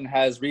Ireland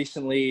has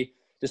recently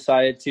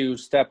decided to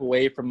step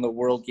away from the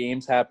World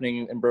Games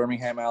happening in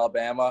Birmingham,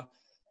 Alabama.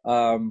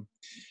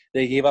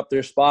 They gave up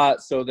their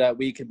spot so that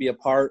we could be a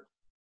part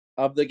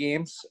of the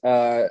games.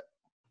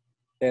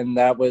 And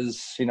that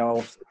was, you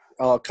know,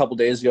 a couple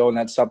days ago, and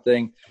that's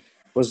something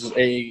was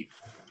a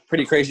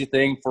pretty crazy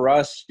thing for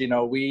us. You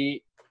know,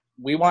 we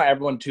want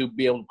everyone to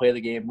be able to play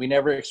the game. We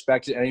never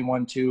expected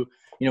anyone to,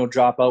 you know,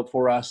 drop out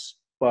for us.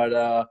 But,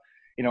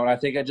 you know, and I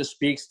think it just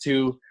speaks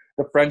to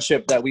the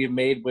friendship that we've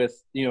made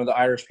with, you know, the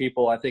Irish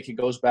people. I think it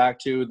goes back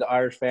to the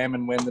Irish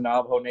famine when the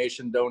Navajo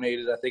Nation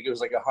donated, I think it was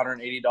like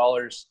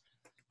 $180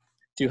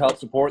 to help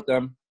support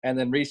them. And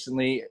then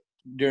recently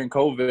during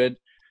COVID,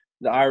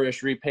 the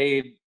Irish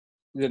repaid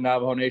the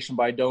Navajo Nation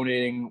by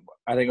donating,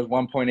 I think it was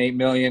 $1.8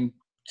 million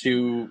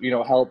to, you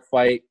know, help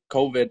fight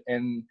COVID.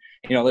 And,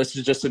 you know, this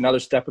is just another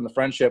step in the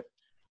friendship.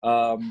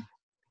 And,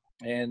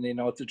 you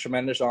know, it's a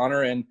tremendous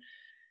honor. And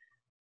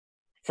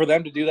for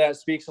them to do that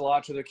speaks a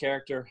lot to their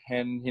character,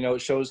 and, you know,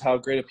 it shows how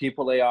great of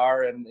people they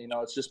are. And, you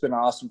know, it's just been an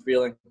awesome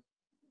feeling.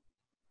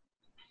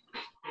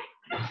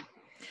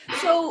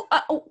 So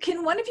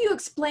can one of you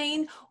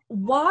explain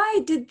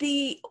why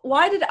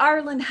did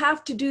Ireland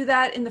have to do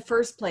that in the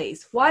first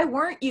place? Why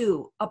weren't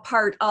you a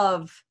part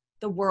of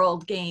the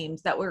World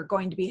Games that were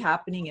going to be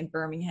happening in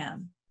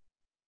Birmingham?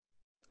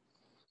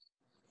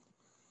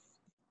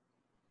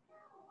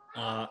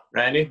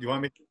 Randy? You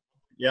want me?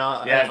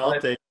 Yeah, Yeah,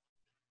 I'll take.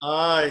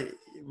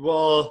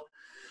 Well,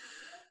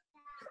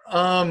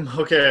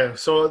 okay.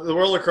 So the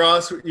World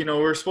Lacrosse, you know,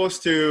 we're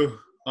supposed to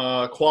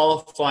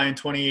qualify in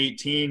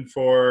 2018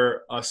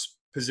 for a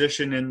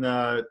position in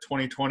the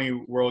 2020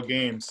 World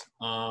Games.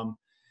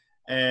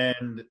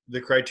 And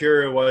the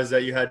criteria was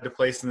that you had to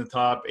place in the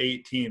top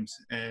 8 teams,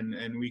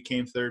 and we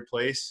came 3rd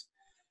place.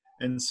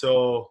 And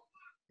so,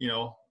 you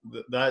know,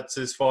 that's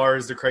as far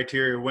as the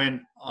criteria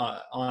went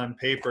on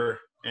paper.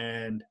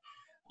 And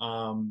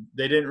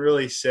they didn't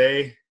really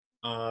say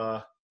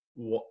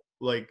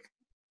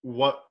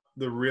what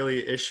the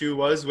really issue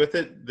was with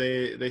it.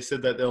 They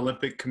said that the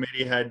Olympic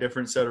Committee had a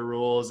different set of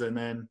rules, and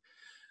then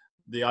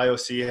the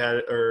IOC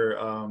had,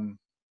 or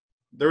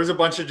there was a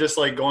bunch of just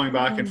like going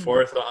back and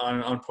forth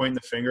on pointing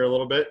the finger a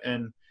little bit.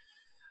 And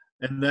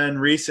then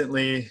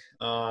recently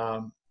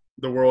the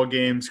World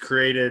Games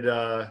created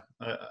a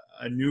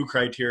new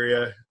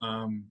criteria,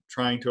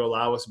 trying to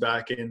allow us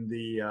back in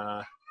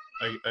the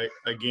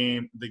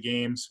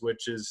games,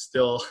 which is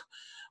still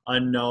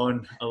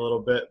unknown a little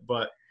bit,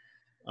 but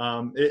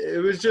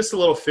it was just a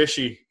little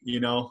fishy, you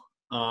know,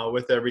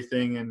 with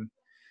everything. And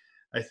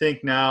I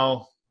think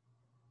now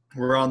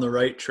we're on the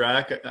right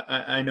track.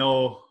 I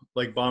know,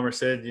 like Bomber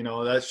said, you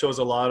know, that shows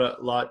a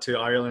lot to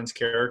Ireland's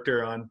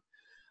character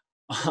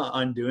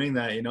on doing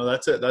that. You know,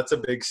 that's a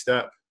big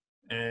step,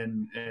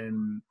 and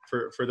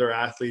for their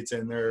athletes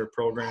and their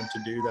program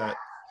to do that.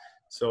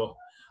 So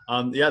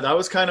yeah, that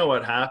was kind of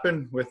what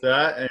happened with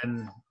that.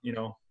 And, you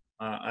know,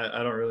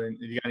 I don't really,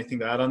 do you got anything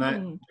to add on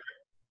that?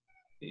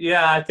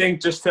 Yeah, I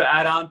think just to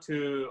add on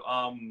to,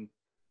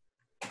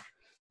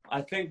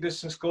 I think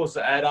this just goes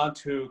to add on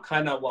to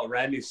kind of what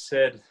Randy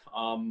said.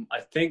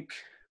 I think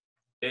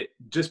it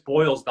just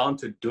boils down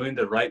to doing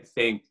the right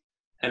thing.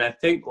 And I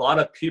think a lot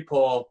of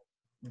people,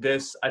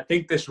 I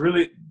think this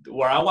really,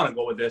 where I want to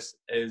go with this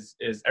is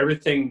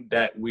everything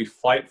that we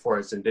fight for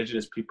as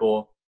Indigenous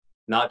people,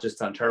 not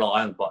just on Turtle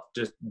Island, but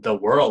just the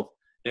world.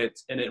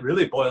 And it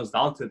really boils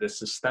down to the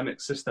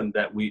systemic system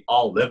that we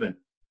all live in.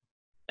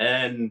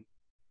 And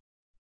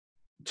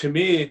to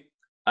me,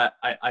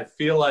 I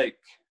feel like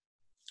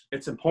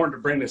it's important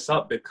to bring this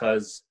up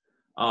because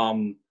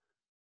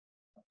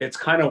it's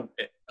kind of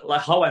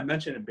like how I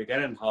mentioned in the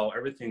beginning, how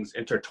everything's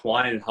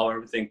intertwined and how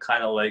everything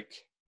kind of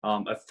like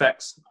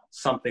affects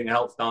something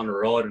else down the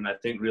road. And I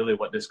think really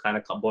what this kind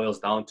of boils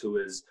down to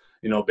is,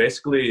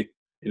 basically,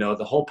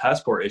 the whole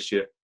passport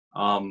issue,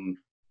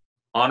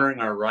 honoring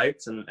our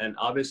rights, and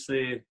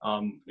obviously,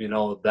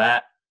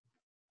 that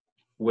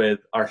with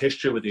our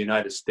history with the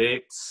United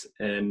States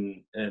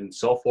and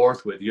so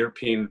forth, with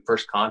European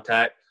first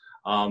contact.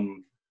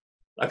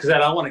 Like I said, I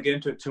don't want to get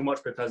into it too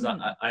much because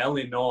I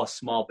only know a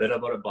small bit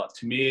about it, but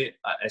to me,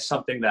 it's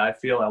something that I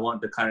feel I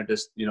want to kind of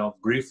just,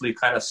 briefly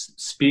kind of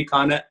speak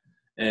on it,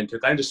 and to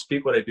kind of just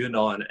speak what I do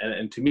know.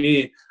 And to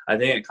me, I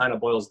think it kind of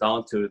boils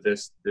down to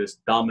this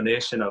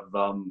domination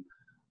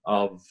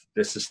of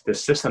this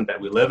system that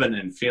we live in,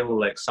 and feeling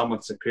like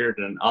someone's superior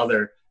to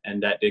another,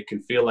 and that they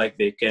can feel like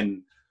they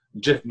can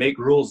just make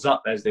rules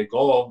up as they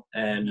go,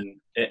 and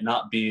it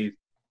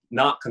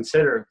not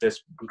consider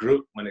this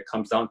group when it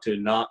comes down to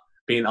not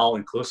being all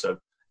inclusive.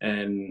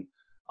 And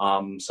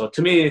so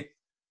to me,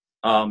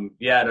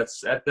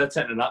 that's it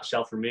in a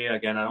nutshell for me.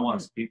 Again, I don't want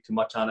to speak too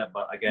much on it,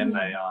 but again,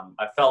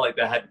 I felt like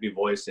that had to be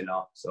voiced,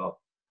 so.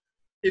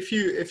 If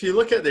you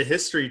look at the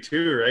history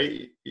too,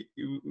 right,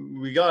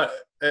 we got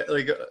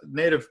like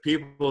Native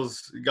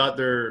peoples got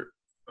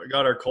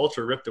our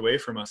culture ripped away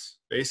from us,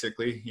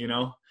 basically,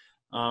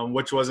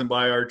 which wasn't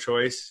by our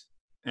choice,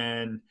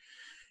 and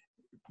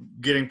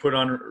getting put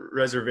on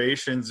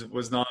reservations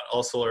was not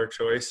also our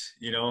choice,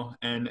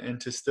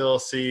 and to still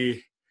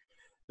see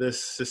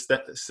this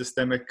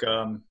systemic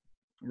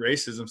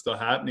racism still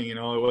happening, it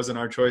wasn't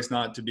our choice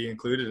not to be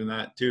included in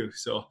that too.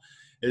 So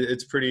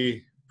it's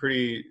pretty,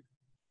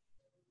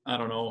 I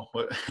don't know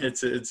what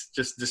it's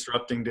just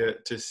disrupting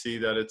to see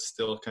that it's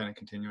still kind of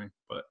continuing,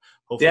 but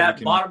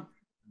hopefully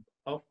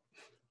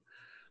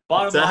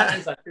bottom line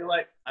is, I feel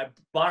like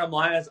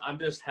I'm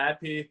just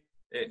happy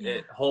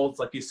it holds,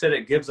 like you said,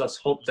 it gives us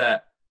hope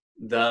that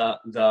the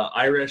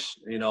Irish,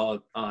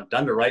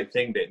 done the right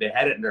thing. They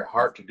had it in their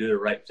heart to do the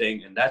right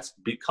thing, and that's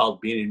called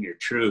being in your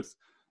truth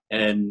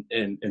and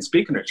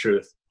speaking the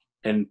truth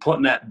and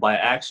putting that by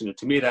action. And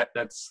to me,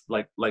 that's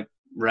like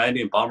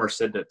Randy and Bomber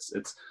said,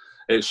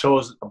 it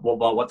shows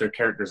about what their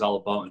character is all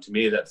about. And to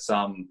me, that's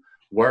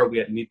where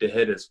we need to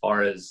hit as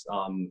far as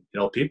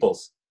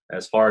peoples,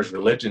 as far as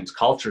religions,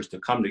 cultures, to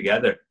come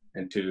together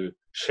and to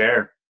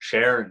share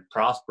and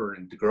prosper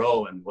and to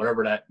grow and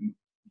whatever that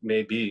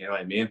may be, you know what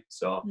I mean?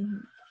 So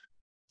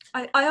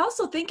I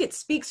also think it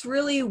speaks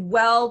really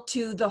well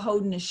to the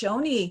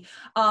Haudenosaunee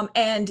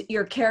and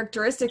your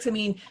characteristics. I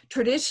mean,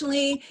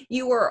 traditionally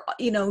you were,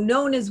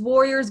 known as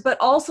warriors, but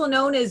also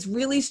known as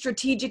really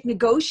strategic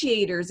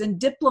negotiators and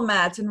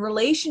diplomats and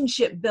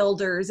relationship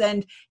builders.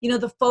 And,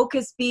 the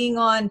focus being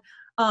on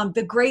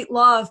the great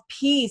law of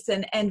peace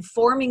and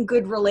forming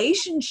good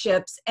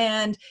relationships.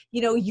 And,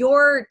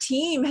 your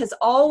team has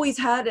always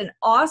had an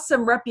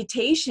awesome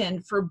reputation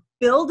for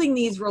building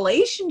these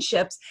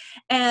relationships.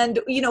 And,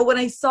 when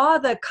I saw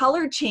the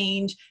color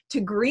change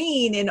to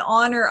green in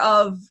honor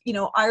of,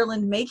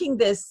 Ireland making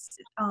this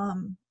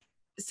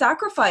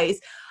sacrifice,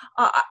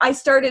 I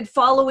started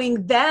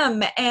following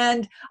them,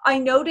 and I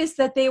noticed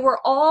that they were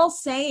all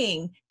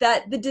saying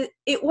that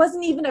it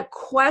wasn't even a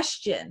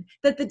question,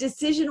 that the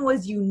decision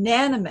was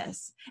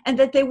unanimous, and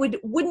that they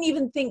wouldn't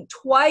even think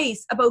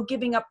twice about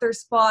giving up their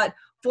spot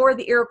for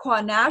the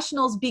Iroquois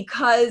Nationals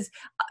because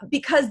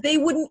they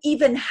wouldn't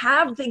even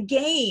have the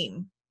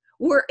game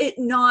were it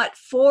not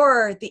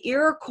for the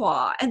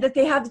Iroquois, and that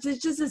they have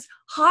just this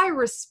high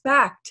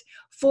respect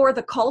for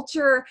the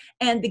culture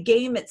and the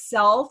game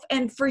itself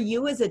and for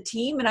you as a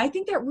team. And I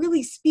think that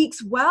really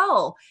speaks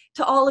well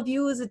to all of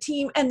you as a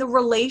team and the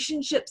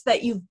relationships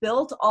that you've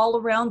built all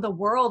around the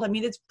world. I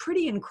mean, it's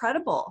pretty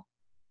incredible.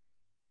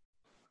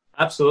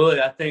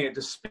 Absolutely. I think it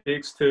just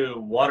speaks to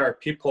what our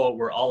people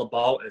were all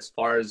about as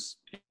far as,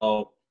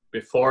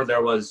 before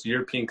there was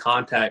European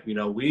contact.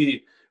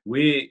 We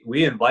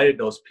invited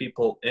those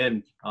people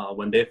in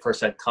when they first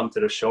had come to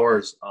the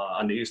shores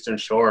on the Eastern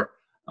Shore.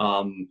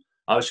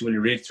 Obviously, when you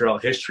read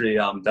throughout history,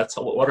 that's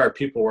what our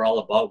people were all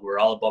about.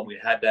 We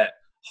had that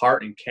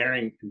heart and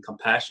caring and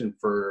compassion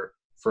for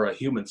a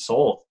human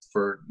soul,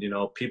 for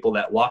people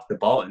that walked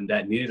about and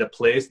that needed a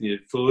place,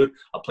 needed food,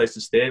 a place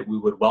to stay. We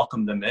would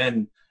welcome them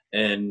in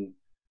and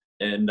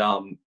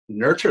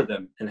nurture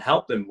them and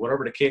help them,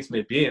 whatever the case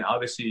may be. And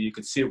obviously, you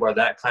could see where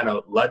that kind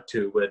of led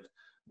to with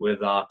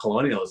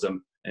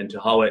colonialism, and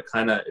to how it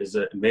kind of is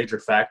a major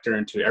factor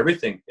into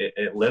everything.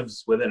 It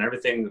lives within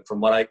everything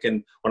from what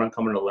I'm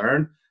coming to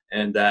learn.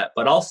 And that,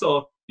 but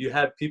also you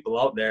have people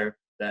out there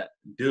that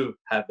do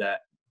have that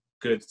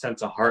good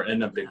sense of heart in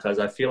them, because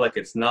I feel like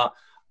it's not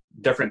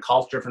different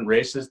cultures, different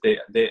races. We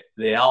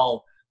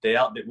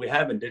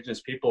have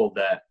Indigenous people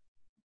that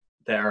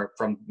are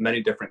from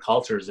many different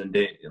cultures. And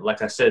they,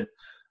 like I said,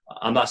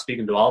 I'm not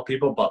speaking to all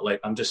people, but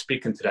I'm just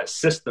speaking to that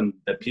system,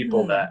 that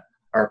people that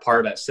are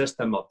part of that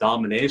system of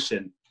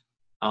domination,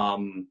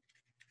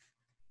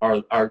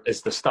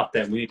 is the stuff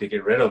that we need to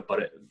get rid of.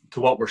 But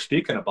to what we're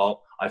speaking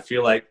about, I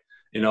feel like,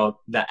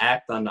 the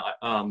act on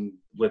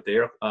with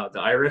the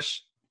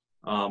Irish,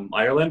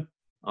 Ireland,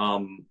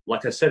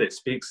 like I said, it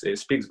speaks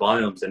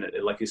volumes. And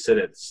like you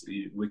said,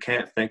 we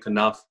can't thank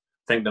enough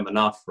thank them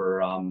enough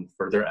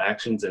for their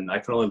actions, and I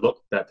can only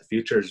look that the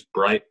future is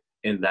bright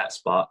in that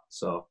spot.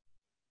 So.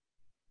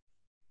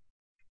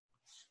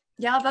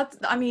 Yeah,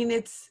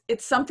 it's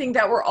something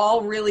that we're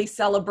all really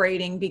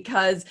celebrating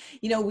because,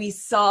 we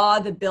saw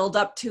the build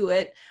up to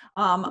it,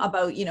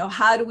 about,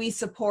 how do we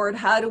support,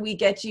 how do we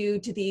get you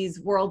to these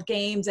world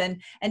games?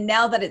 And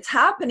now that it's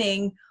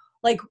happening,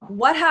 like,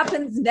 what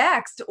happens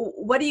next?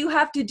 What do you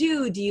have to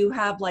do? Do you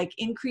have like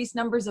increased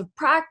numbers of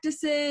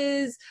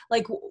practices?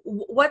 Like,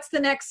 what's the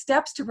next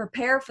steps to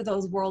prepare for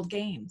those world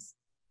games?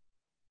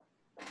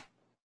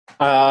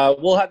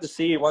 We'll have to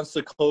see once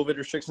the COVID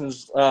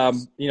restrictions,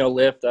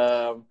 lift.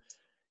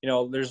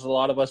 There's a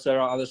lot of us that are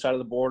on the other side of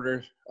the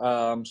border.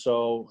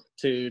 So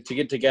to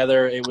get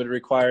together, it would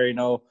require,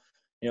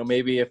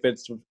 maybe if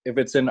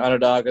it's in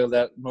Onondaga,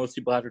 that most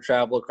people have to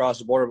travel across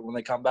the border, but when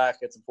they come back,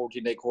 it's a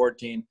 14-day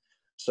quarantine.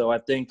 So I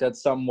think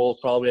that's something we'll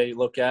probably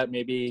look at.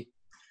 Maybe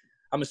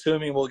I'm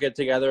assuming we'll get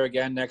together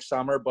again next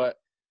summer, but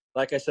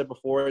like I said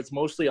before, it's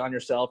mostly on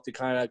yourself to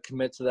kind of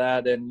commit to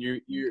that, and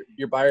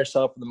you're by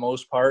yourself for the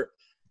most part,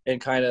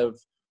 and kind of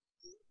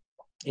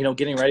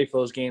getting ready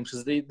for those games,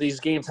 because these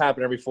games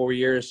happen every 4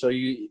 years. So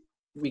we're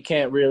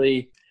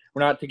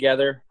not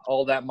together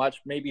all that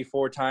much, maybe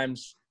 4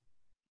 times,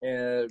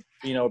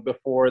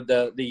 before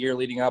the year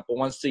leading up. But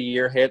once the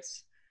year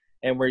hits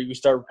and we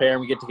start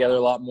preparing, we get together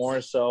a lot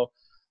more. So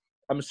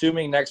I'm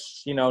assuming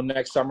next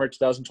summer,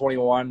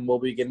 2021, we'll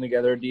be getting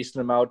together a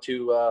decent amount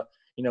to,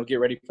 get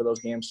ready for those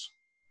games.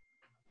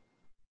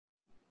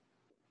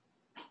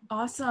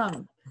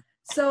 Awesome.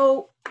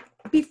 So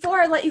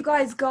before I let you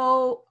guys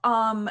go,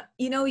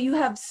 you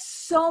have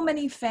so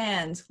many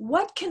fans.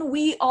 What can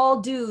we all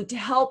do to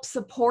help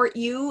support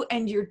you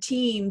and your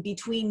team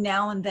between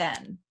now and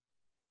then?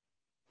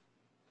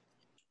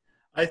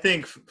 I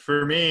think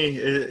for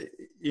me,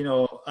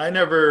 I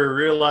never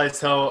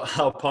realized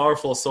how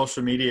powerful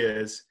social media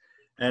is.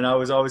 And I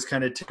was always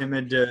kind of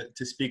timid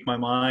to speak my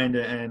mind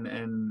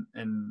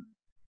and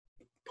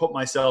put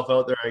myself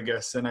out there, I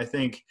guess. And I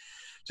think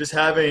just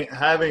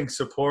having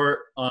support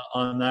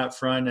on that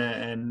front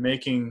and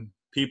making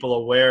people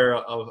aware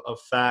of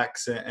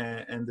facts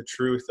and the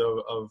truth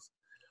of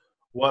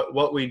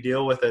what we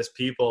deal with as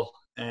people.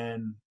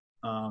 And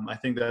I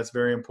think that's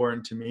very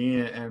important to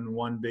me, and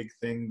one big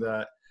thing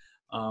that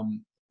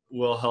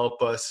will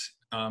help us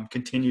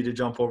continue to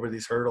jump over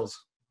these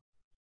hurdles.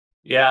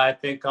 Yeah, I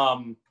think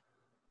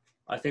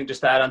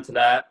just to add on to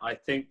that, I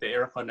think the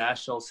Iroquois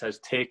Nationals has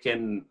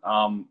taken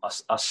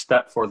a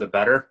step for the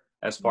better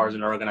as far as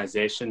an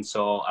organization.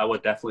 So I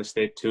would definitely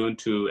stay tuned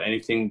to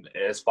anything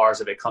as far as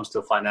if it comes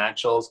to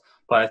financials.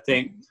 But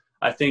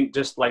I think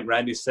just like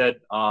Randy said,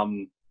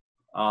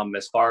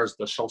 as far as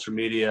the social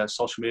media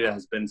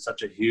has been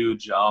such a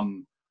huge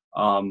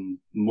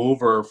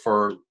mover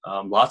for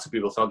lots of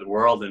people throughout the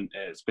world, and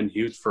it's been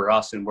huge for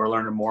us, and we're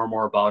learning more and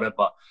more about it.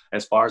 But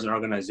as far as an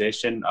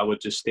organization, I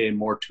would just stay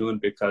more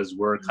tuned, because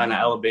we're kind of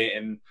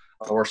elevating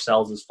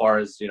ourselves as far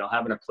as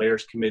having a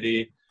players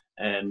committee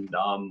and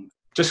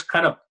just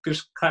kind of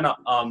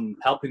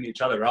helping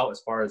each other out as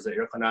far as the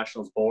Iroquois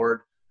Nationals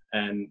board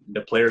and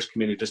the players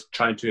committee, just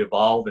trying to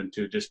evolve and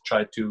to just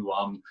try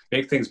to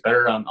make things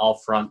better on all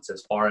fronts,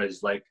 as far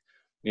as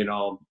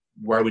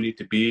where we need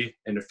to be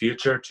in the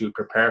future to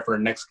prepare for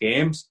the next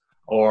games,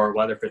 or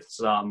whether if it's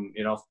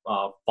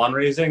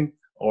fundraising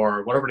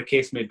or whatever the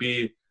case may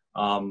be.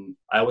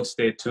 I would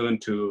stay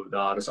tuned to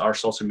our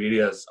social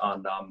medias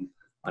on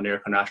the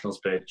Iroquois Nationals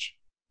page.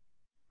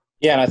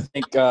 Yeah, and I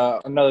think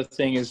another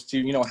thing is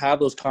to, have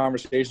those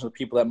conversations with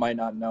people that might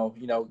not know,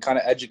 kind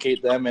of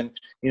educate them and,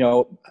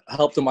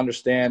 help them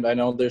understand. I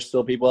know there's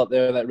still people out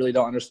there that really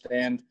don't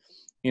understand,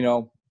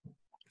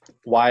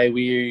 why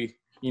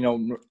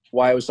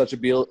why it was such a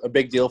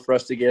big deal for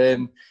us to get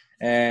in,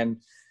 and,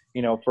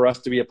 for us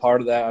to be a part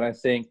of that. And I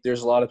think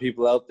there's a lot of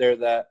people out there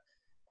that,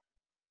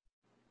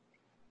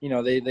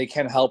 they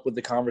can help with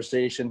the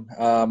conversation.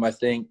 I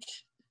think,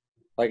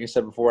 like I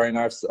said before,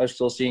 I've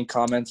still seen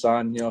comments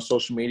on,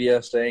 social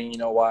media saying,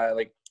 why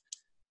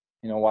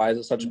is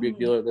it such a big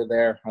deal that they're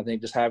there? I think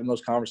just having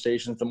those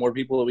conversations, the more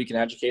people that we can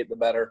educate, the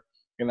better.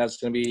 And that's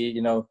going to be,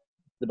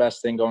 the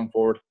best thing going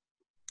forward.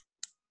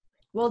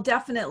 Well,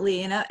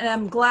 definitely. And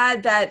I'm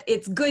glad that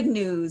it's good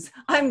news.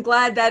 I'm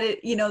glad that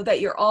that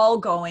you're all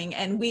going,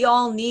 and we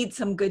all need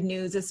some good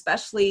news,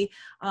 especially,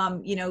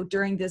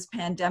 during this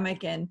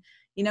pandemic. And,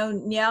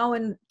 now,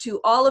 and to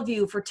all of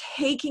you for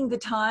taking the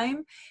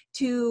time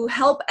to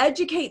help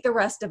educate the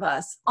rest of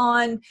us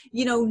on,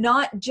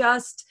 not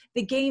just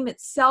the game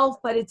itself,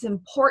 but its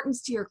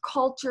importance to your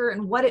culture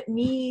and what it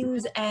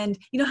means, and,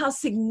 how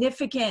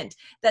significant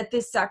that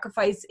this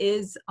sacrifice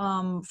is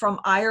from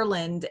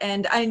Ireland.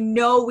 And I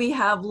know we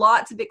have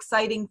lots of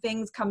exciting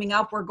things coming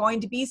up. We're going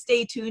to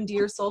stay tuned to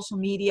your social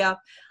media.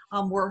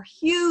 We're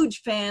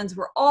huge fans.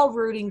 We're all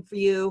rooting for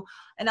you.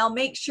 And I'll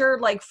make sure,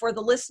 for the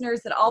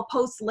listeners, that I'll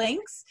post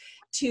links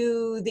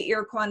to the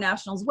Iroquois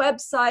Nationals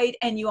website.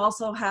 And you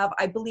also have,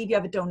 I believe you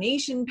have a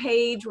donation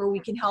page where we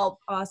can help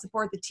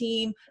support the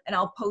team. And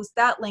I'll post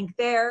that link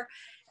there.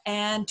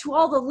 And to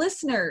all the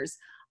listeners,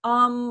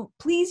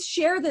 please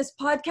share this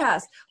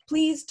podcast.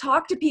 Please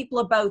talk to people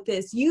about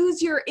this.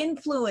 Use your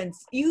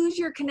influence, use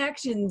your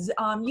connections,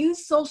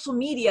 use social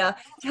media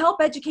to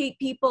help educate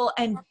people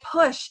and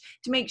push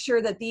to make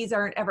sure that these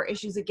aren't ever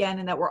issues again,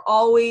 and that we're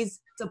always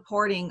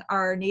supporting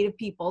our Native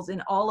peoples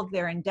in all of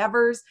their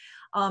endeavors.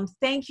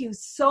 Thank you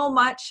so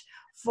much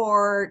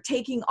for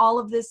taking all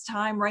of this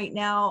time right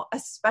now,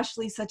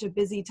 especially such a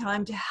busy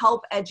time, to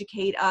help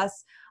educate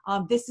us.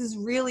 This is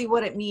really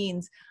what it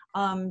means.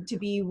 To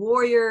be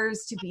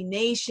warriors, to be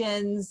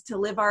nations, to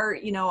live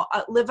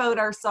live out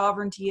our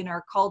sovereignty and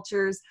our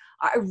cultures.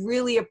 I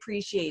really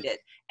appreciate it.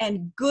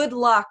 And good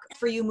luck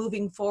for you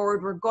moving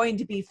forward. We're going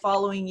to be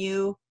following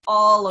you,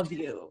 all of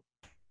you.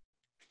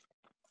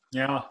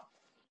 Yeah.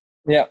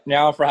 Yeah,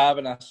 Nyao for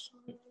having us.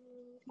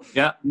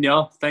 Yeah,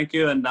 Nyao, thank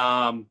you, and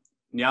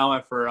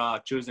Nyao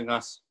for choosing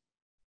us.